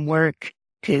transition from work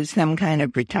to some kind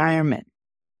of retirement.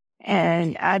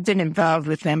 And I've been involved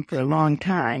with them for a long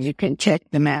time. You can check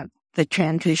them out, the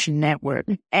Transition Network.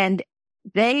 And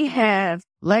they have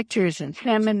lectures and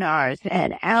seminars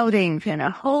and outings and a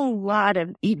whole lot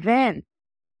of events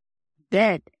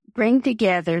that bring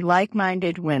together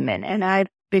like-minded women. And I've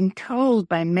been told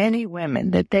by many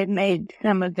women that they've made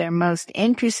some of their most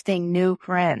interesting new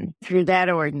friends through that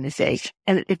organization.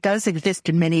 And it does exist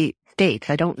in many states.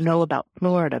 I don't know about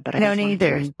Florida, but I don't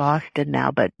either. In Boston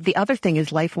now. But the other thing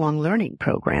is lifelong learning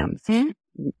programs.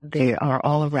 They are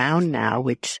all around now,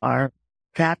 which are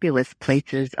fabulous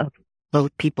places of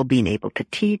both people being able to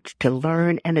teach, to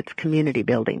learn, and it's community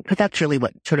building. Because that's really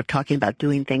what sort of talking about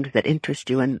doing things that interest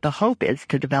you. And the hope is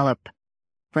to develop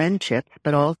friendships,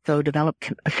 but also develop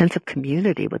a sense of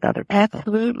community with other people.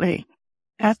 Absolutely.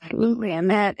 Absolutely. And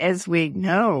that, as we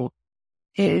know,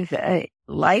 is a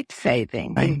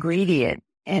life-saving ingredient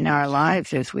in our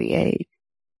lives as we age.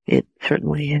 It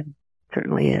certainly is.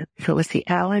 Certainly is. So let's see,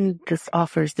 Alan just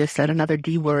offers this, that another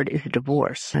D word is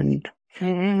divorce. And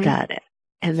got it.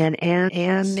 And then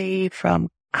Annie from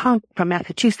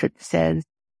Massachusetts says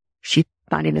she's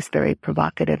finding this very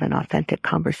provocative and authentic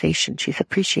conversation. She's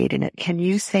appreciating it. Can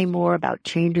you say more about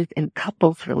changes in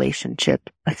couples' relationship,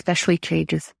 especially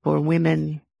changes for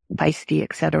women, feisty,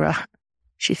 etc.?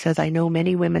 She says, I know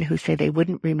many women who say they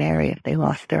wouldn't remarry if they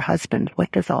lost their husband.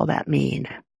 What does all that mean?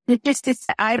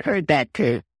 I've heard that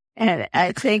too. And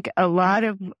I think a lot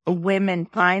of women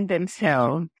find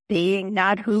themselves being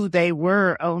not who they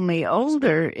were, only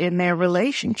older in their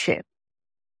relationship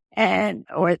and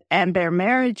their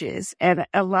marriages. And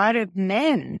a lot of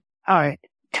men are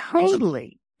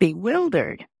totally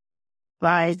bewildered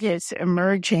by this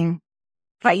emerging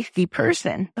feisty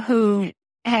person who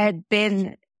had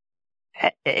been,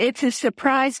 it's a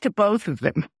surprise to both of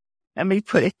them. Let me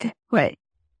put it that way.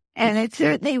 And it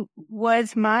certainly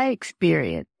was my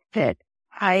experience that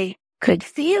I could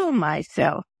feel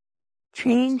myself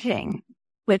changing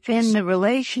within the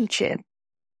relationship.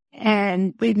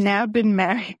 And we've now been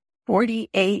married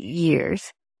 48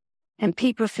 years. And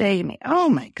people say to me, oh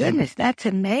my goodness, that's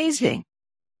amazing.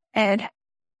 And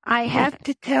I have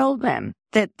to tell them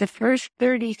that the first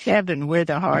 37 were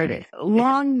the hardest.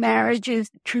 Long marriages,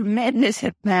 tremendous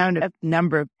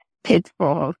number of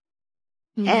pitfalls.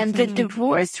 And the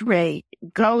divorce rate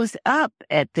goes up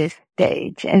at this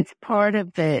stage as part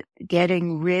of the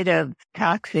getting rid of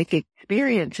toxic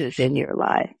experiences in your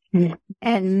life. Mm.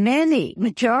 And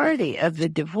majority of the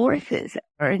divorces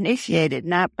are initiated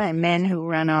not by men who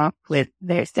run off with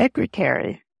their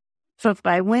secretaries, but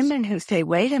by women who say,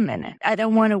 wait a minute, I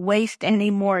don't want to waste any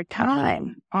more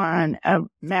time on a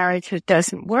marriage that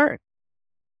doesn't work.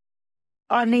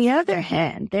 On the other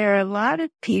hand, there are a lot of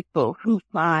people who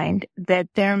find that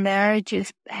their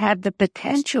marriages have the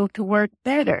potential to work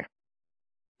better.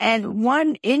 And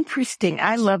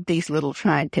I love these little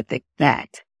scientific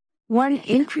facts. One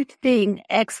interesting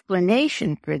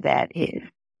explanation for that is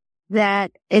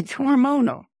that it's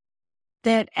hormonal,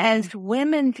 that as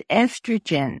women's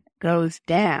estrogen goes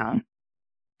down,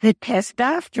 the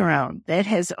testosterone that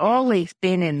has always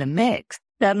been in the mix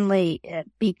suddenly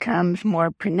becomes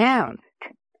more pronounced.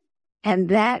 And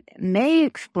that may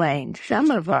explain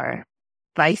some of our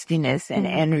feistiness and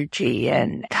energy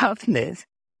and toughness.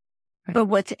 But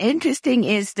what's interesting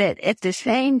is that at the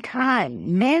same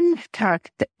time, men's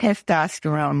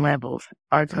testosterone levels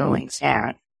are going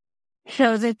down.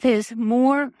 So that there's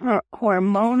more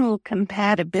hormonal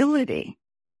compatibility.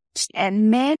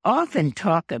 And men often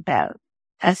talk about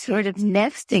a sort of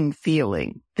nesting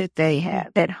feeling that they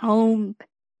have, that home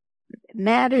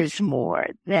matters more,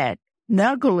 that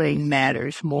snuggling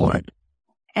matters more,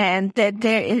 and that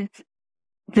there is,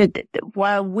 that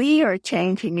while we are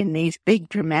changing in these big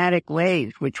dramatic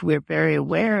ways, which we're very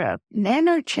aware of, men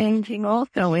are changing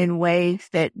also in ways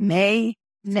that may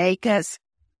make us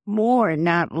more,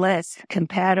 not less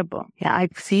compatible. Yeah,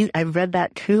 I've read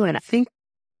that too, and I think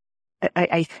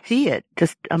I see it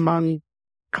just among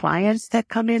clients that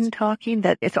come in talking,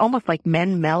 that it's almost like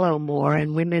men mellow more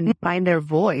and women find their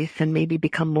voice and maybe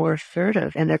become more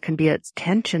assertive, and there can be a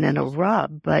tension and a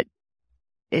rub, but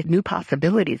it's new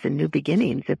possibilities and new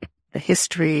beginnings. If the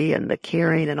history and the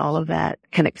caring and all of that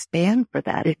can expand for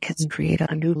that, it can create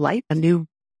a new life, a new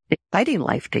exciting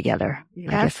life together.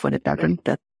 Yeah. I guess when it doesn't,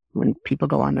 that's when people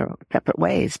go on their separate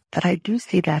ways. But I do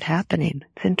see that happening.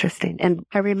 It's interesting. And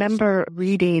I remember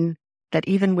reading that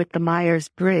even with the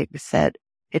Myers-Briggs, that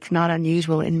it's not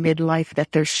unusual in midlife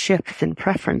that there's shifts in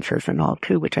preferences and all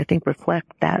too, which I think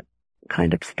reflect that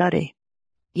kind of study.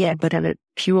 Yeah, but and it's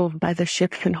fueled by the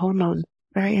shifts in hormones.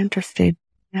 Very interesting.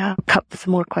 Yeah. A couple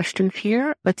some more questions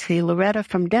here. Let's see. Loretta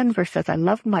from Denver says, I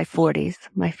love my 40s.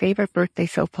 My favorite birthday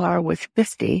so far was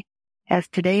 50. As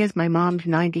today is my mom's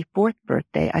 94th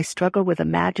birthday, I struggle with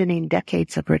imagining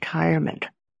decades of retirement.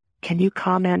 Can you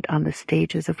comment on the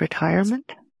stages of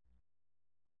retirement?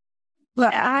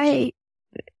 Well,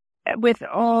 with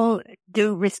all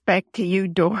due respect to you,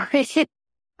 Dorian,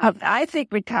 I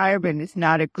think retirement is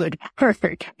not a good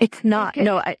word. It's not.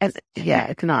 No,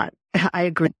 it's not. I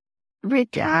agree.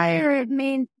 Retire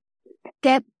means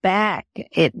step back.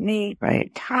 It means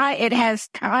it has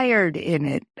tired in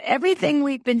it. Everything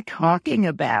we've been talking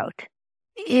about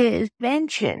is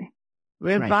invention,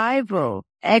 revival,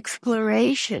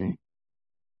 exploration.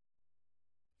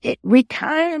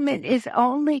 Retirement is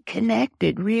only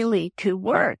connected really to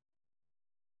work.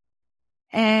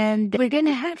 And we're going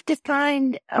to have to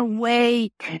find a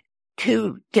way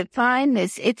to define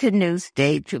this. It's a new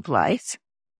stage of life,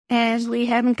 and we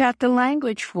haven't got the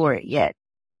language for it yet.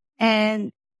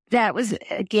 And that was,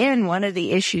 again, one of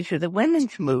the issues of the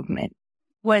women's movement,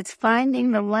 was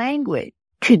finding the language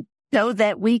so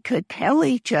that we could tell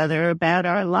each other about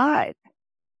our lives.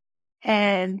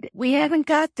 And we haven't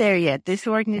got there yet. This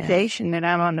organization that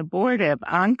I'm on the board of,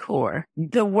 Encore,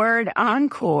 the word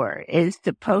encore is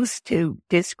supposed to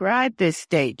describe this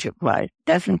stage of life.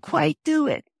 Doesn't quite do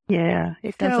it. Yeah.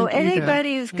 So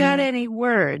anybody who's got any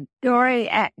word, Dory,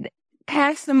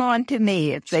 pass them on to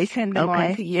me if they send them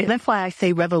on to you. That's why I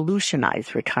say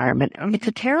revolutionize retirement. It's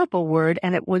a terrible word,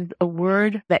 and it was a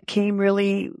word that came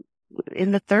really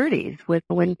in the 30s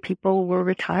when people were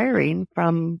retiring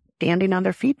from standing on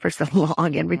their feet for so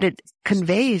long, and it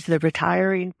conveys the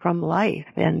retiring from life.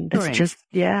 And it's just,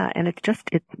 and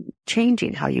it's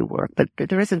changing how you work, but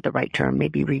there isn't the right term.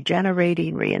 Maybe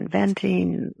regenerating,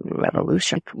 reinventing,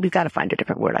 revolution. We've got to find a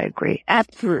different word. I agree.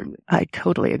 Absolutely. I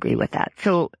totally agree with that.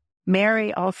 So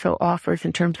Mary also offers,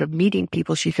 in terms of meeting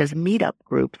people, she says meetup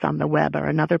groups on the web are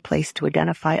another place to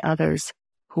identify others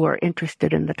who are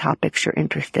interested in the topics you're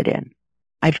interested in.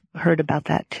 I've heard about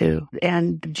that too.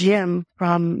 And Jim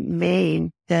from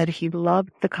Maine said he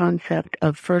loved the concept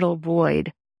of fertile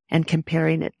void and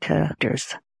comparing it to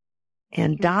others.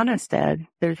 And Donna said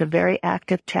there's a very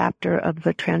active chapter of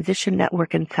the Transition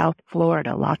Network in South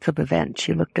Florida, lots of events.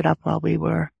 She looked it up while we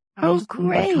were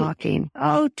great. talking.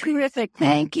 Oh, terrific.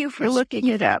 Thank you for looking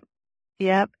it up.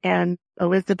 Yep. And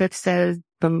Elizabeth says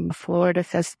from Florida,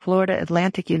 Florida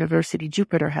Atlantic University,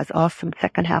 Jupiter has awesome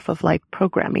second half of life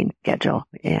programming schedule.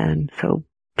 And so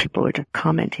people are just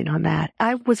commenting on that.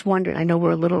 I was wondering, I know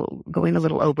we're going a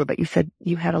little over, but you said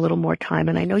you had a little more time.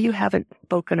 And I know you haven't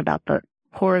spoken about the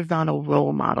horizontal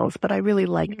role models, but I really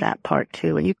like that part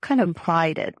too. And you kind of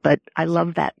implied it, but I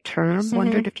love that term.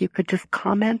 Wondered if you could just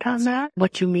comment on that,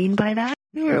 what you mean by that.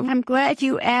 Sure. I'm glad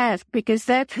you asked, because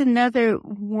that's another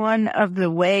one of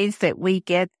the ways that we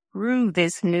get through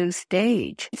this new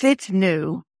stage. If it's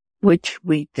new, which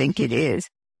we think it is,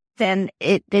 then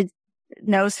it is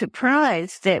no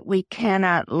surprise that we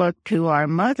cannot look to our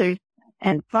mother's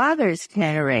and father's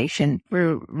generation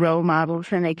for role models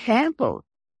and examples.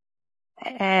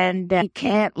 And you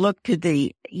can't look to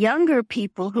the younger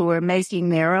people who are making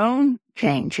their own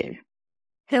changes.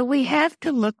 So we have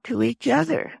to look to each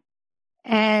other.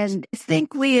 And I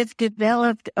think we have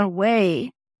developed a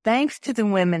way, thanks to the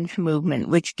women's movement,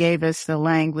 which gave us the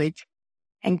language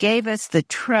and gave us the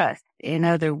trust in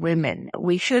other women.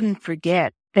 We shouldn't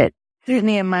forget that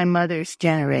certainly in my mother's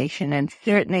generation and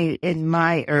certainly in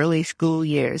my early school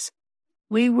years,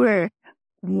 we were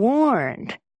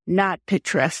warned not to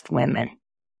trust women.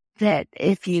 That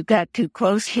if you got too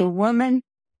close to a woman,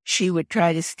 she would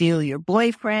try to steal your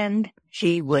boyfriend.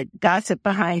 She would gossip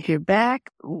behind your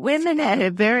back. Women had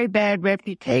a very bad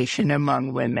reputation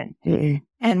among women.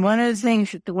 And one of the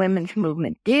things that the women's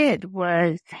movement did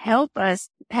was help us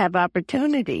have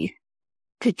opportunities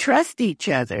to trust each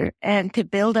other and to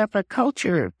build up a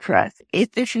culture of trust.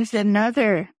 This is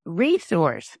another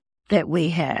resource that we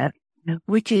have,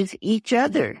 which is each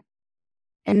other.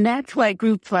 And that's why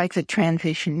groups like the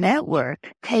Transition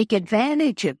Network take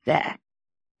advantage of that.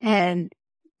 And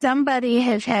somebody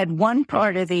has had one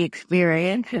part of the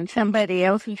experience and somebody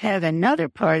else has had another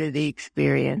part of the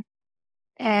experience.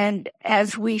 And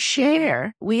as we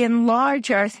share, we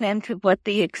enlarge our sense of what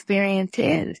the experience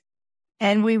is.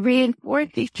 And we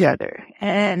reinforce each other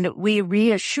and we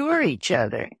reassure each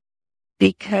other.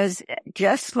 Because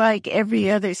just like every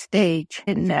other stage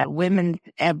in women's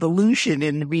evolution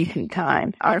in the recent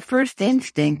times, our first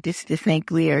instinct is to think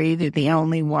we are either the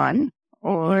only one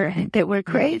or that we're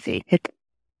crazy. It's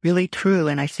really true.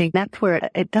 And I think that's where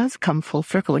it does come full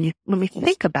circle. When we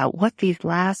think about what these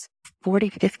last 40,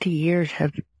 50 years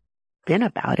have been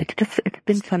about, it's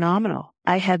been phenomenal.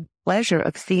 I had pleasure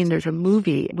of seeing, there's a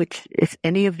movie, which if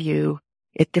any of you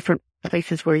at different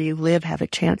places where you live have a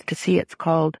chance to see, it's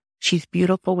called She's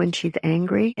Beautiful When She's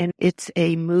Angry. And it's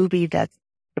a movie that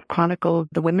chronicles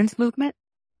the women's movement.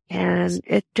 And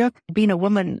it just, being a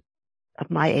woman of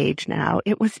my age now,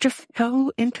 it was just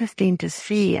so interesting to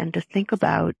see and to think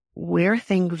about where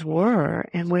things were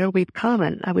and where we've come.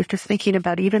 And I was just thinking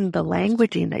about even the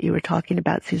languaging that you were talking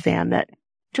about, Suzanne, that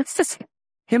just this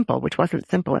simple, which wasn't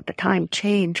simple at the time,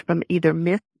 changed from either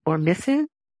Miss or Mrs.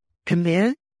 to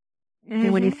Ms.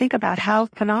 And when you think about how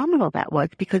phenomenal that was,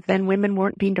 because then women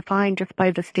weren't being defined just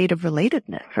by the state of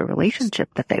relatedness or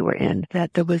relationship that they were in,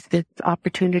 that there was this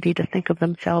opportunity to think of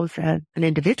themselves as an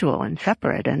individual and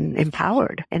separate and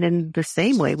empowered. And in the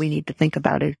same way, we need to think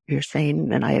about it, you're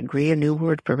saying, and I agree, a new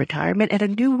word for retirement and a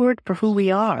new word for who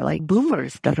we are. Like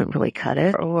boomers doesn't really cut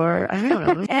it, or I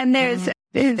don't know. And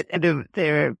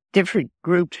there are different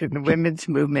groups in the women's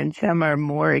movement. Some are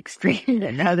more extreme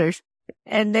than others.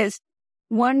 And there's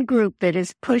one group that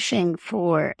is pushing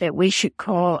for that we should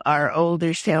call our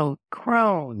older self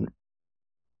crone,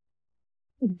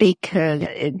 because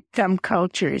in some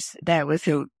cultures that was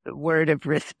a word of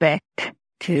respect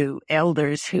to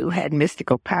elders who had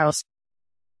mystical powers.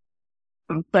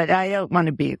 But I don't want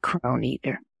to be a crone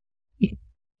either.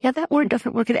 Yeah, that word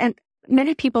doesn't work. And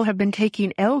many people have been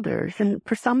taking elders, and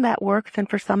for some that works and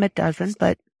for some it doesn't.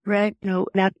 But right,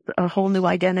 that's a whole new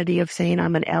identity of saying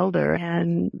I'm an elder.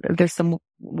 And there's some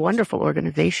wonderful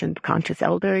organizations, Conscious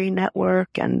Eldering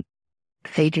Network and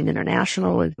Saging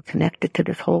International is connected to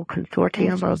this whole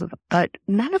consortium. But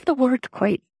none of the words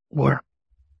quite work.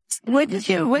 Wouldn't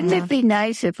it be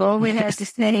nice if all we had to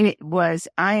say was,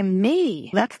 I'm me?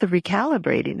 That's the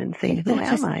recalibrating and saying, who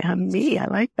am I? I'm me. I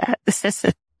like that.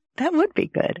 That would be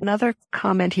good. Another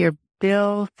comment here.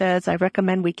 Bill says,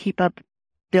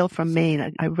 Bill from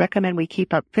Maine, I recommend we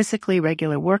keep up physically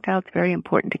regular workouts. Very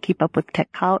important to keep up with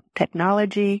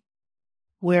technology.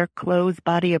 Wear clothes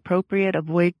body appropriate.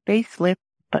 Avoid face lifts,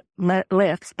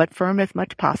 but firm as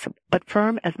much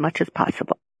as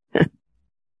possible.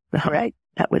 All right.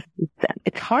 That was that.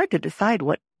 It's hard to decide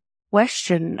what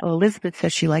question. Elizabeth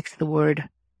says she likes the word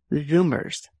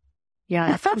Zoomers. Yeah,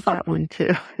 I thought that one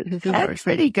too. Zoomers. That's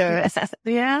pretty good.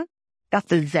 Yeah. Got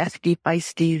the zesty,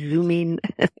 feisty, zooming.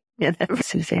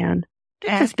 Suzanne.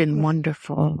 This has been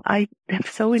wonderful. I have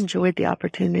so enjoyed the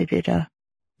opportunity to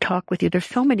talk with you. There's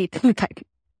so many things I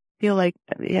feel like,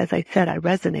 as I said, I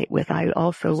resonate with. I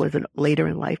also was a later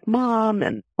in life mom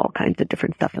and all kinds of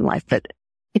different stuff in life, but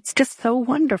it's just so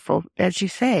wonderful, as you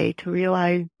say, to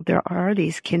realize there are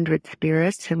these kindred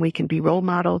spirits and we can be role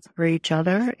models for each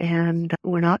other and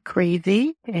we're not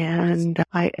crazy. And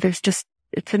it's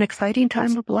an exciting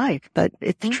time of life, but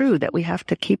it's true that we have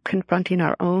to keep confronting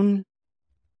our own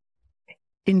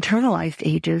internalized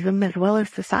ageism as well as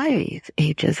society's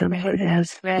ageism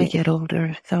as we get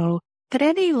older. So, but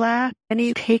any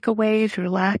takeaways or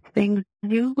last things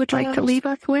you would like to leave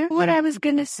us with? What I was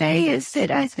going to say is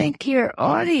that I think your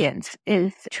audience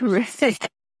is terrific,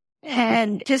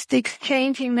 and just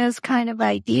exchanging those kind of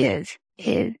ideas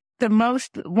is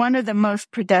one of the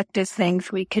most productive things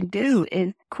we can do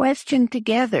is question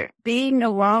together. Being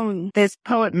alone, this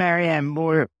poet Marianne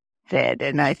Moore said,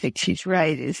 and I think she's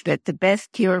right, is that the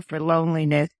best cure for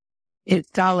loneliness is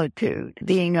solitude,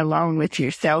 being alone with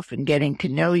yourself and getting to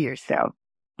know yourself.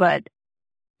 But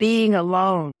being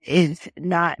alone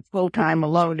full-time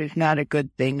alone is not a good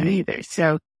thing either.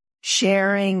 So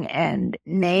sharing and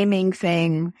naming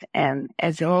things and,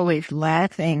 as always,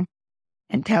 laughing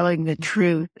and telling the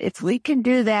truth, if we can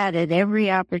do that at every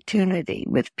opportunity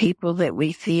with people that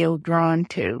we feel drawn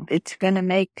to, it's going to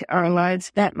make our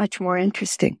lives that much more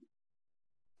interesting.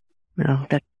 Well,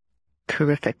 that's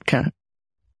terrific to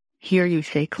hear you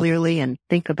say clearly and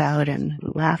think about, and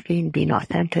laughing, being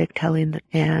authentic,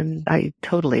 and I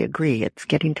totally agree. It's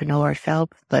getting to know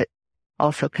ourselves, but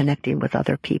also connecting with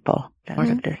other people that are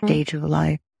at their stage of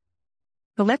life.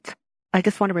 So I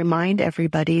just want to remind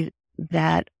everybody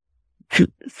that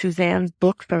Suzanne's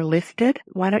books are listed.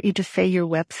 Why don't you just say your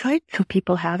website so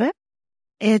people have it?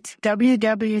 It's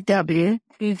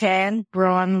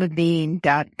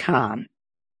www.SuzanneBraunLevine.com.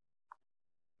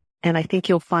 And I think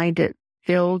you'll find it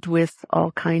filled with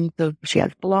all kinds of, she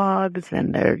has blogs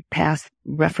and there are past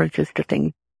references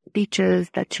to speeches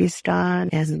that she's done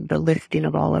and the listing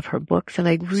of all of her books. And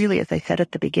I really, as I said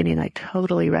at the beginning, I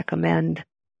totally recommend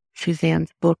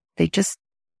Suzanne's book. They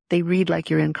read like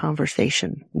you're in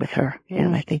conversation with her.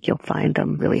 And I think you'll find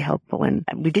them really helpful. And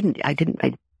I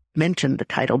mentioned the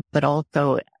title, but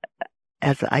also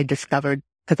as I discovered,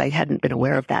 because I hadn't been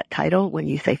aware of that title, when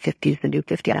you say 50 is the new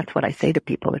 50, that's what I say to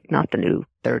people. It's not the new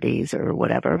 30s or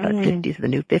whatever, but 50 is the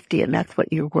new 50. And that's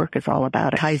what your work is all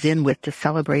about. It ties in with just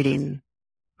celebrating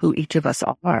who each of us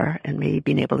are and me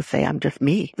being able to say, I'm just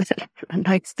me. It's a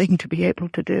nice thing to be able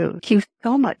to do. Thank you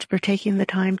so much for taking the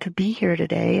time to be here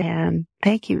today. And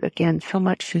thank you again so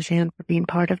much, Suzanne, for being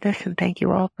part of this. And thank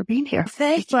you all for being here.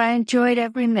 Thank you. I enjoyed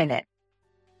every minute.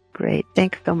 Great.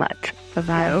 Thanks so much.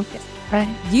 Bye-bye. Okay.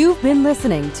 Bye. You've been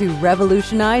listening to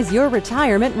Revolutionize Your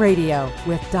Retirement Radio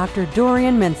with Dr.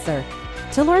 Dorian Mintzer.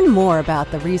 To learn more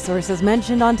about the resources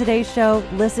mentioned on today's show,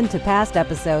 listen to past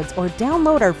episodes, or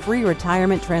download our free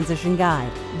retirement transition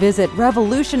guide, visit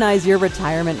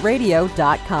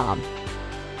revolutionizeyourretirementradio.com.